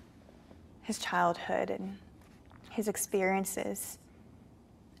childhood and his experiences.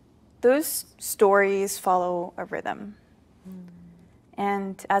 Those stories follow a rhythm.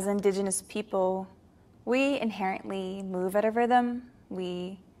 And as Indigenous people, we inherently move at a rhythm.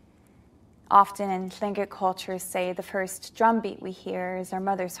 We often in Tlingit cultures say the first drumbeat we hear is our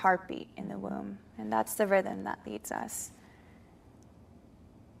mother's heartbeat in the womb, and that's the rhythm that leads us.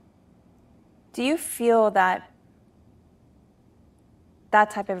 Do you feel that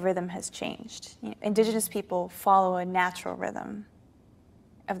that type of rhythm has changed? Indigenous people follow a natural rhythm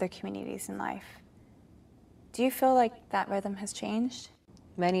of their communities in life. Do you feel like that rhythm has changed?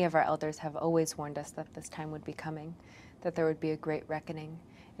 Many of our elders have always warned us that this time would be coming, that there would be a great reckoning.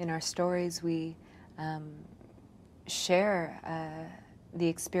 In our stories, we share the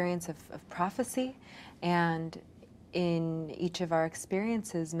experience of prophecy, and in each of our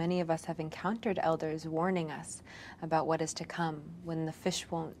experiences, many of us have encountered elders warning us about what is to come when the fish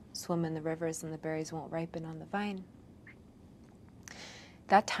won't swim in the rivers and the berries won't ripen on the vine.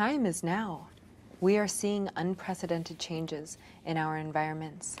 That time is now. We are seeing unprecedented changes in our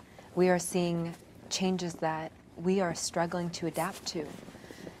environments. We are seeing changes that we are struggling to adapt to.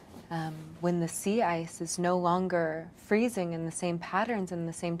 When the sea ice is no longer freezing in the same patterns and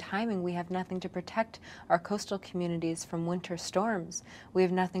the same timing, we have nothing to protect our coastal communities from winter storms. We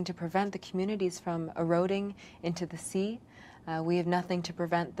have nothing to prevent the communities from eroding into the sea. We have nothing to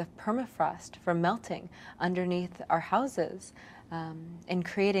prevent the permafrost from melting underneath our houses and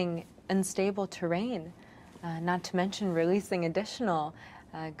creating unstable terrain, not to mention releasing additional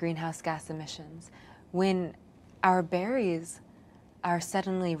greenhouse gas emissions. When our berries are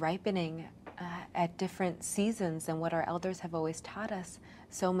suddenly ripening at different seasons than what our elders have always taught us,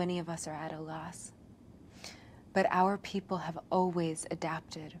 so many of us are at a loss. But our people have always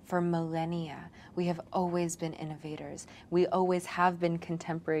adapted for millennia. We have always been innovators. We always have been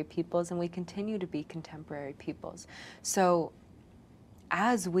contemporary peoples, and we continue to be contemporary peoples. So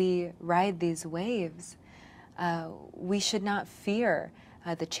as we ride these waves, we should not fear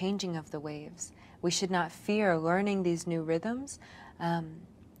the changing of the waves. We should not fear learning these new rhythms,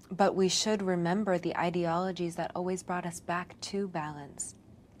 but we should remember the ideologies that always brought us back to balance.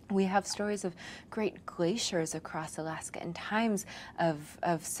 We have stories of great glaciers across Alaska in times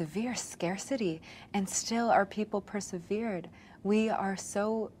of severe scarcity, and still our people persevered. We are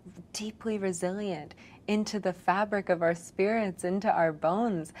so deeply resilient into the fabric of our spirits, into our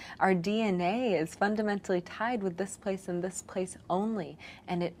bones. Our DNA is fundamentally tied with this place and this place only,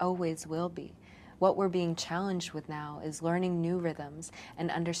 and it always will be. What we're being challenged with now is learning new rhythms and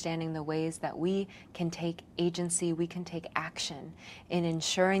understanding the ways that we can take agency, we can take action in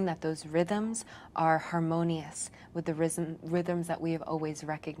ensuring that those rhythms are harmonious with the rhythms that we have always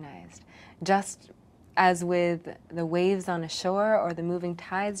recognized. Just as with the waves on a shore or the moving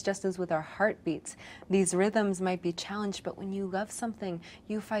tides, just as with our heartbeats, these rhythms might be challenged, but when you love something,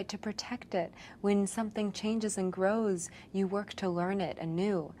 you fight to protect it. When something changes and grows, you work to learn it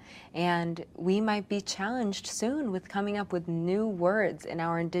anew. And we might be challenged soon with coming up with new words in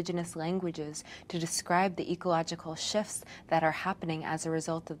our Indigenous languages to describe the ecological shifts that are happening as a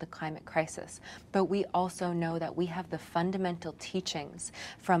result of the climate crisis. But we also know that we have the fundamental teachings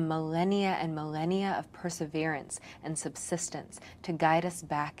from millennia and millennia of perseverance and subsistence to guide us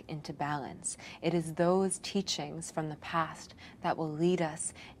back into balance. It is those teachings from the past that will lead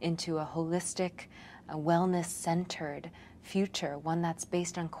us into a holistic, wellness-centered future, one that's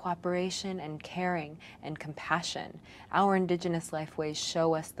based on cooperation and caring and compassion. Our Indigenous lifeways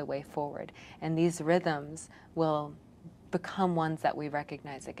show us the way forward, and these rhythms will become ones that we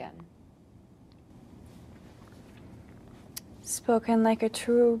recognize again. Spoken like a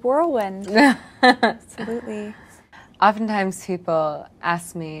true whirlwind. Absolutely. Oftentimes people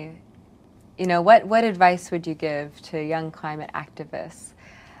ask me, you know, what advice would you give to young climate activists?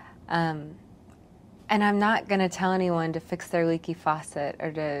 And I'm not going to tell anyone to fix their leaky faucet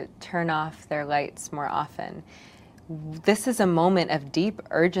or to turn off their lights more often. This is a moment of deep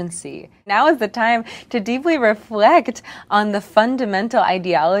urgency. Now is the time to deeply reflect on the fundamental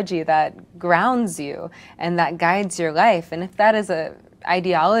ideology that grounds you and that guides your life. And if that is a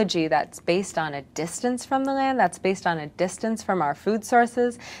ideology that's based on a distance from the land, that's based on a distance from our food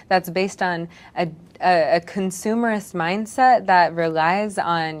sources, that's based on a consumerist mindset that relies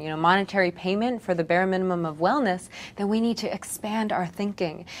on, you know, monetary payment for the bare minimum of wellness, then we need to expand our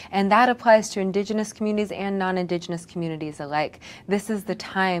thinking. And that applies to Indigenous communities and non-Indigenous communities alike. This is the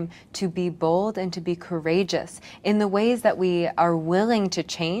time to be bold and to be courageous in the ways that we are willing to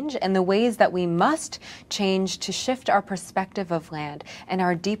change and the ways that we must change to shift our perspective of land and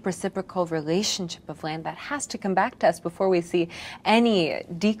our deep reciprocal relationship of land that has to come back to us before we see any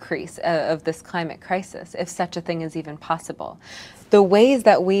decrease of this climate crisis, if such a thing is even possible. The ways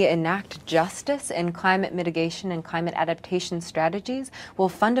that we enact justice in climate mitigation and climate adaptation strategies will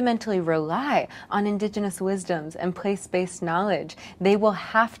fundamentally rely on Indigenous wisdoms and place-based knowledge. They will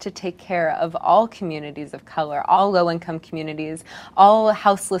have to take care of all communities of color, all low-income communities, all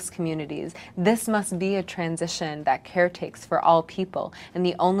houseless communities. This must be a transition that caretakes for all people, and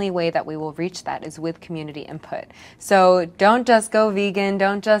the only way that we will reach that is with community input. So don't just go vegan,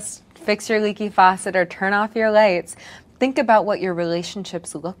 don't just fix your leaky faucet or turn off your lights. Think about what your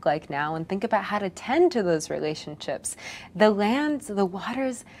relationships look like now and think about how to tend to those relationships. The lands, the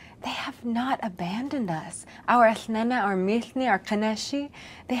waters, they have not abandoned us. Our Asnena, our Mithni, our Kaneshi,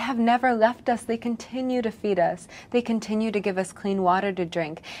 they have never left us. They continue to feed us. They continue to give us clean water to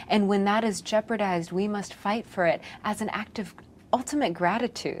drink. And when that is jeopardized, we must fight for it as an act of ultimate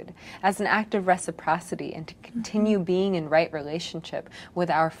gratitude, as an act of reciprocity, and to continue being in right relationship with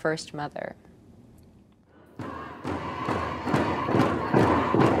our first mother.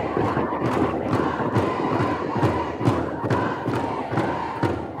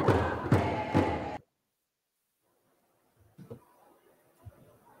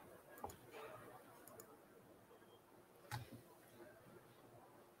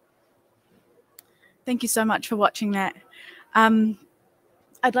 Thank you so much for watching that.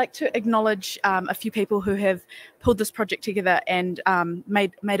 I'd like to acknowledge a few people who have pulled this project together and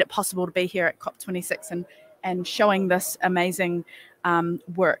made it possible to be here at COP26 and showing this amazing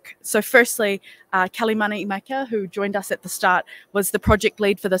work. So firstly, Kelly Moneymaker, who joined us at the start, was the project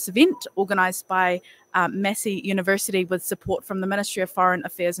lead for this event, organised by Massey University with support from the Ministry of Foreign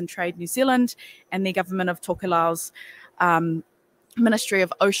Affairs and Trade New Zealand and the Government of Tokelau's Ministry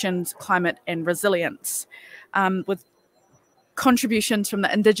of Oceans, Climate and Resilience, with contributions from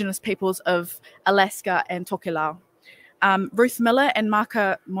the Indigenous peoples of Alaska and Tokelau. Ruth Miller and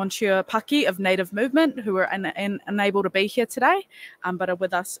Maka Monture Paki of Native Movement, who are unable to be here today, but are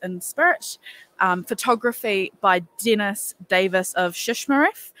with us in spirit. Photography by Dennis Davis of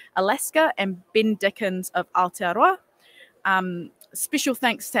Shishmaref, Alaska, and Ben Dickens of Aotearoa. Special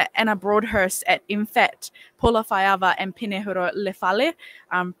thanks to Anna Broadhurst at MFAT, Paula Faiava and Penehuro Lefale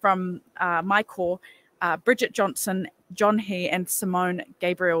from my corps, Bridget Johnson, John He and Simone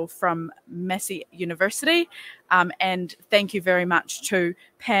Gabriel from Massey University. And thank you very much to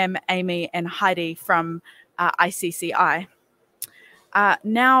Pam, Amy and Heidi from ICCI.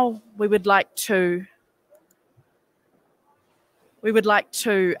 Now we would like to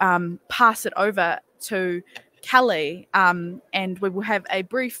pass it over to Kelly, and we will have a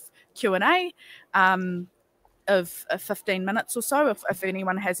brief Q&A of 15 minutes or so if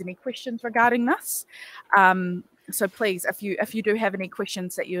anyone has any questions regarding this. So please, if you do have any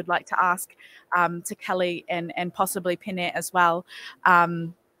questions that you would like to ask to Kelly and possibly Pene as well,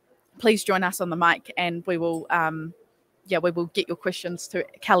 please join us on the mic and we will we will get your questions to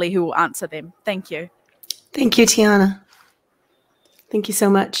Kelly, who will answer them. Thank you. Thank you, Tiana. Thank you so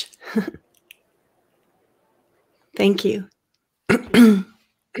much. Thank you.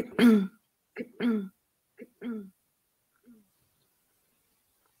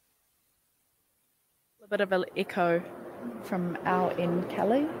 A bit of an echo from our end,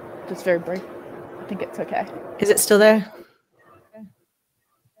 Kelly. Just very brief. I think it's okay. Is it still there?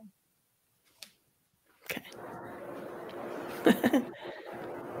 Okay.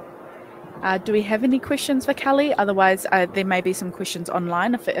 Do we have any questions for Kelly? Otherwise, there may be some questions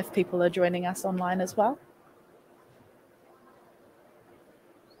online if people are joining us online as well.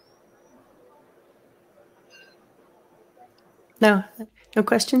 No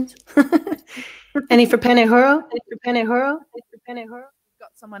questions? Any for Penehuro? We've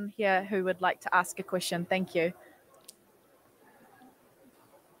got someone here who would like to ask a question. Thank you.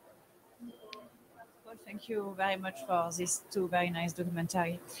 Thank you very much for these two very nice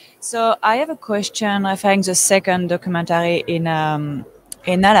documentaries. So I have a question referring to the second documentary in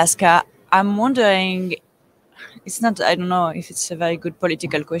Alaska. I'm wondering, it's not, I don't know if it's a very good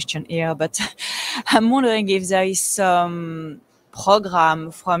political question here, but I'm wondering if there is some program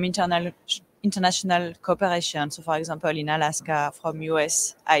from international cooperation. So for example, in Alaska from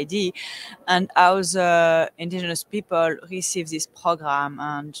USAID, and how the indigenous people receive this program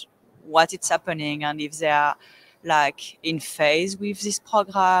and what it's happening, and if they are like in phase with this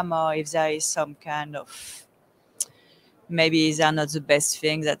program, or if there is some kind of, maybe they're not the best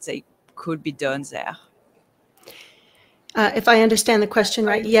thing that they could be done there. If I understand the question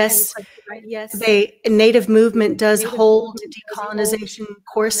right, yes, the Native Movement does hold decolonization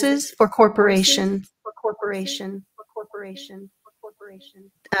courses for corporation.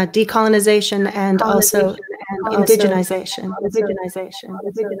 Decolonization and also indigenization.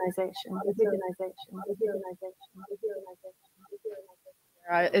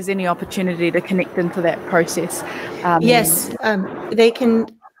 Is any opportunity to connect into that process? Yes, they can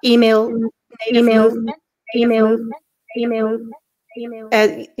email.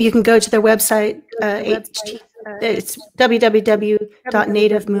 You can go to their website. It's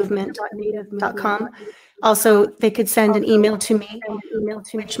www.nativemovement.com. Also, they could send an email to me,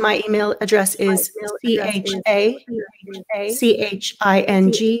 which my email address is CHACHACING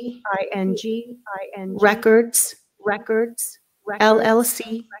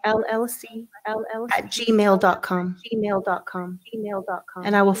records@gmail.com.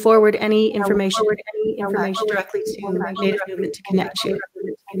 And I will forward any information directly to Native Movement to connect you.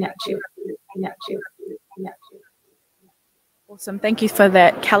 Awesome. Thank you for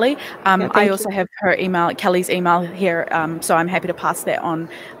that, Kelly. I also have her email, Kelly's email here, so I'm happy to pass that on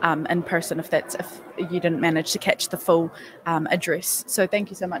in person if you didn't manage to catch the full address. So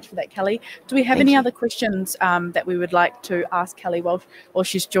thank you so much for that, Kelly. Do we have any other questions that we would like to ask Kelly while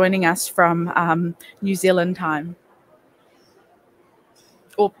she's joining us from New Zealand time?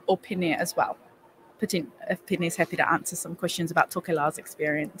 Or Pene as well, if Pene is happy to answer some questions about Tokelau's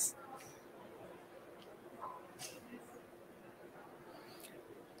experience.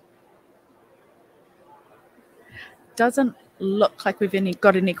 doesn't look like we've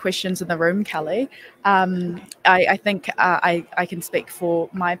got any questions in the room, Kelly. I think I can speak for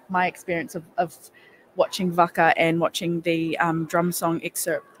my experience of watching Vaka and watching the drum song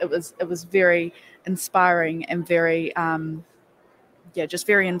excerpt. It was very inspiring and very just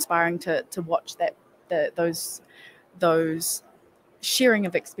very inspiring to watch those sharing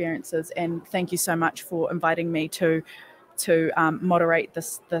of experiences. And thank you so much for inviting me to moderate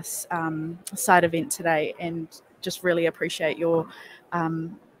this side event today, and just really appreciate your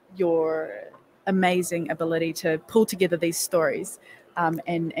amazing ability to pull together these stories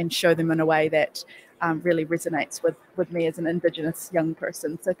and show them in a way that really resonates with me as an Indigenous young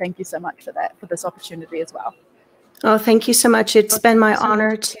person. So thank you so much for that, for this opportunity as well. Oh, thank you so much. It's been my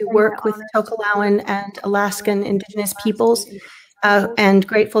honor to work with Tokelauan and Alaskan Indigenous peoples, and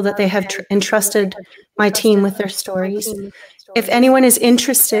grateful that they have entrusted my team with their stories. If anyone is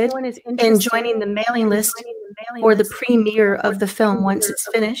interested in joining the mailing list or the premiere of the film once it's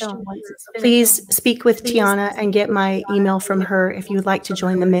finished, please speak with Tiana and get my email from her if you would like to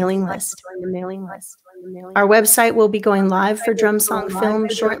join the mailing list. Our website will be going live for Drum Song Film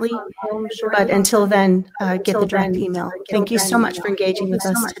shortly, but until then, get the direct email. Thank you so much for engaging with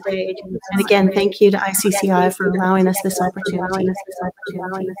us today. And again, thank you to ICCI for allowing us this opportunity.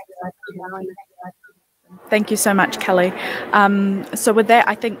 Thank you so much, Kelly. So with that,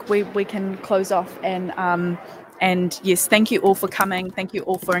 I think we can close off, and yes, thank you all for coming. Thank you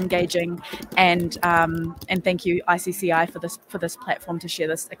all for engaging, and thank you ICCI for this platform to share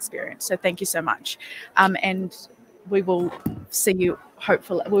this experience. So thank you so much, and we will see you.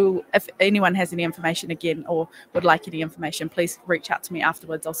 Hopefully, if anyone has any information again or would like any information, please reach out to me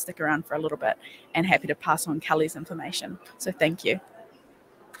afterwards. I'll stick around for a little bit and happy to pass on Kelly's information. So thank you.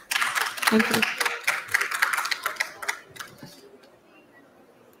 Thank you.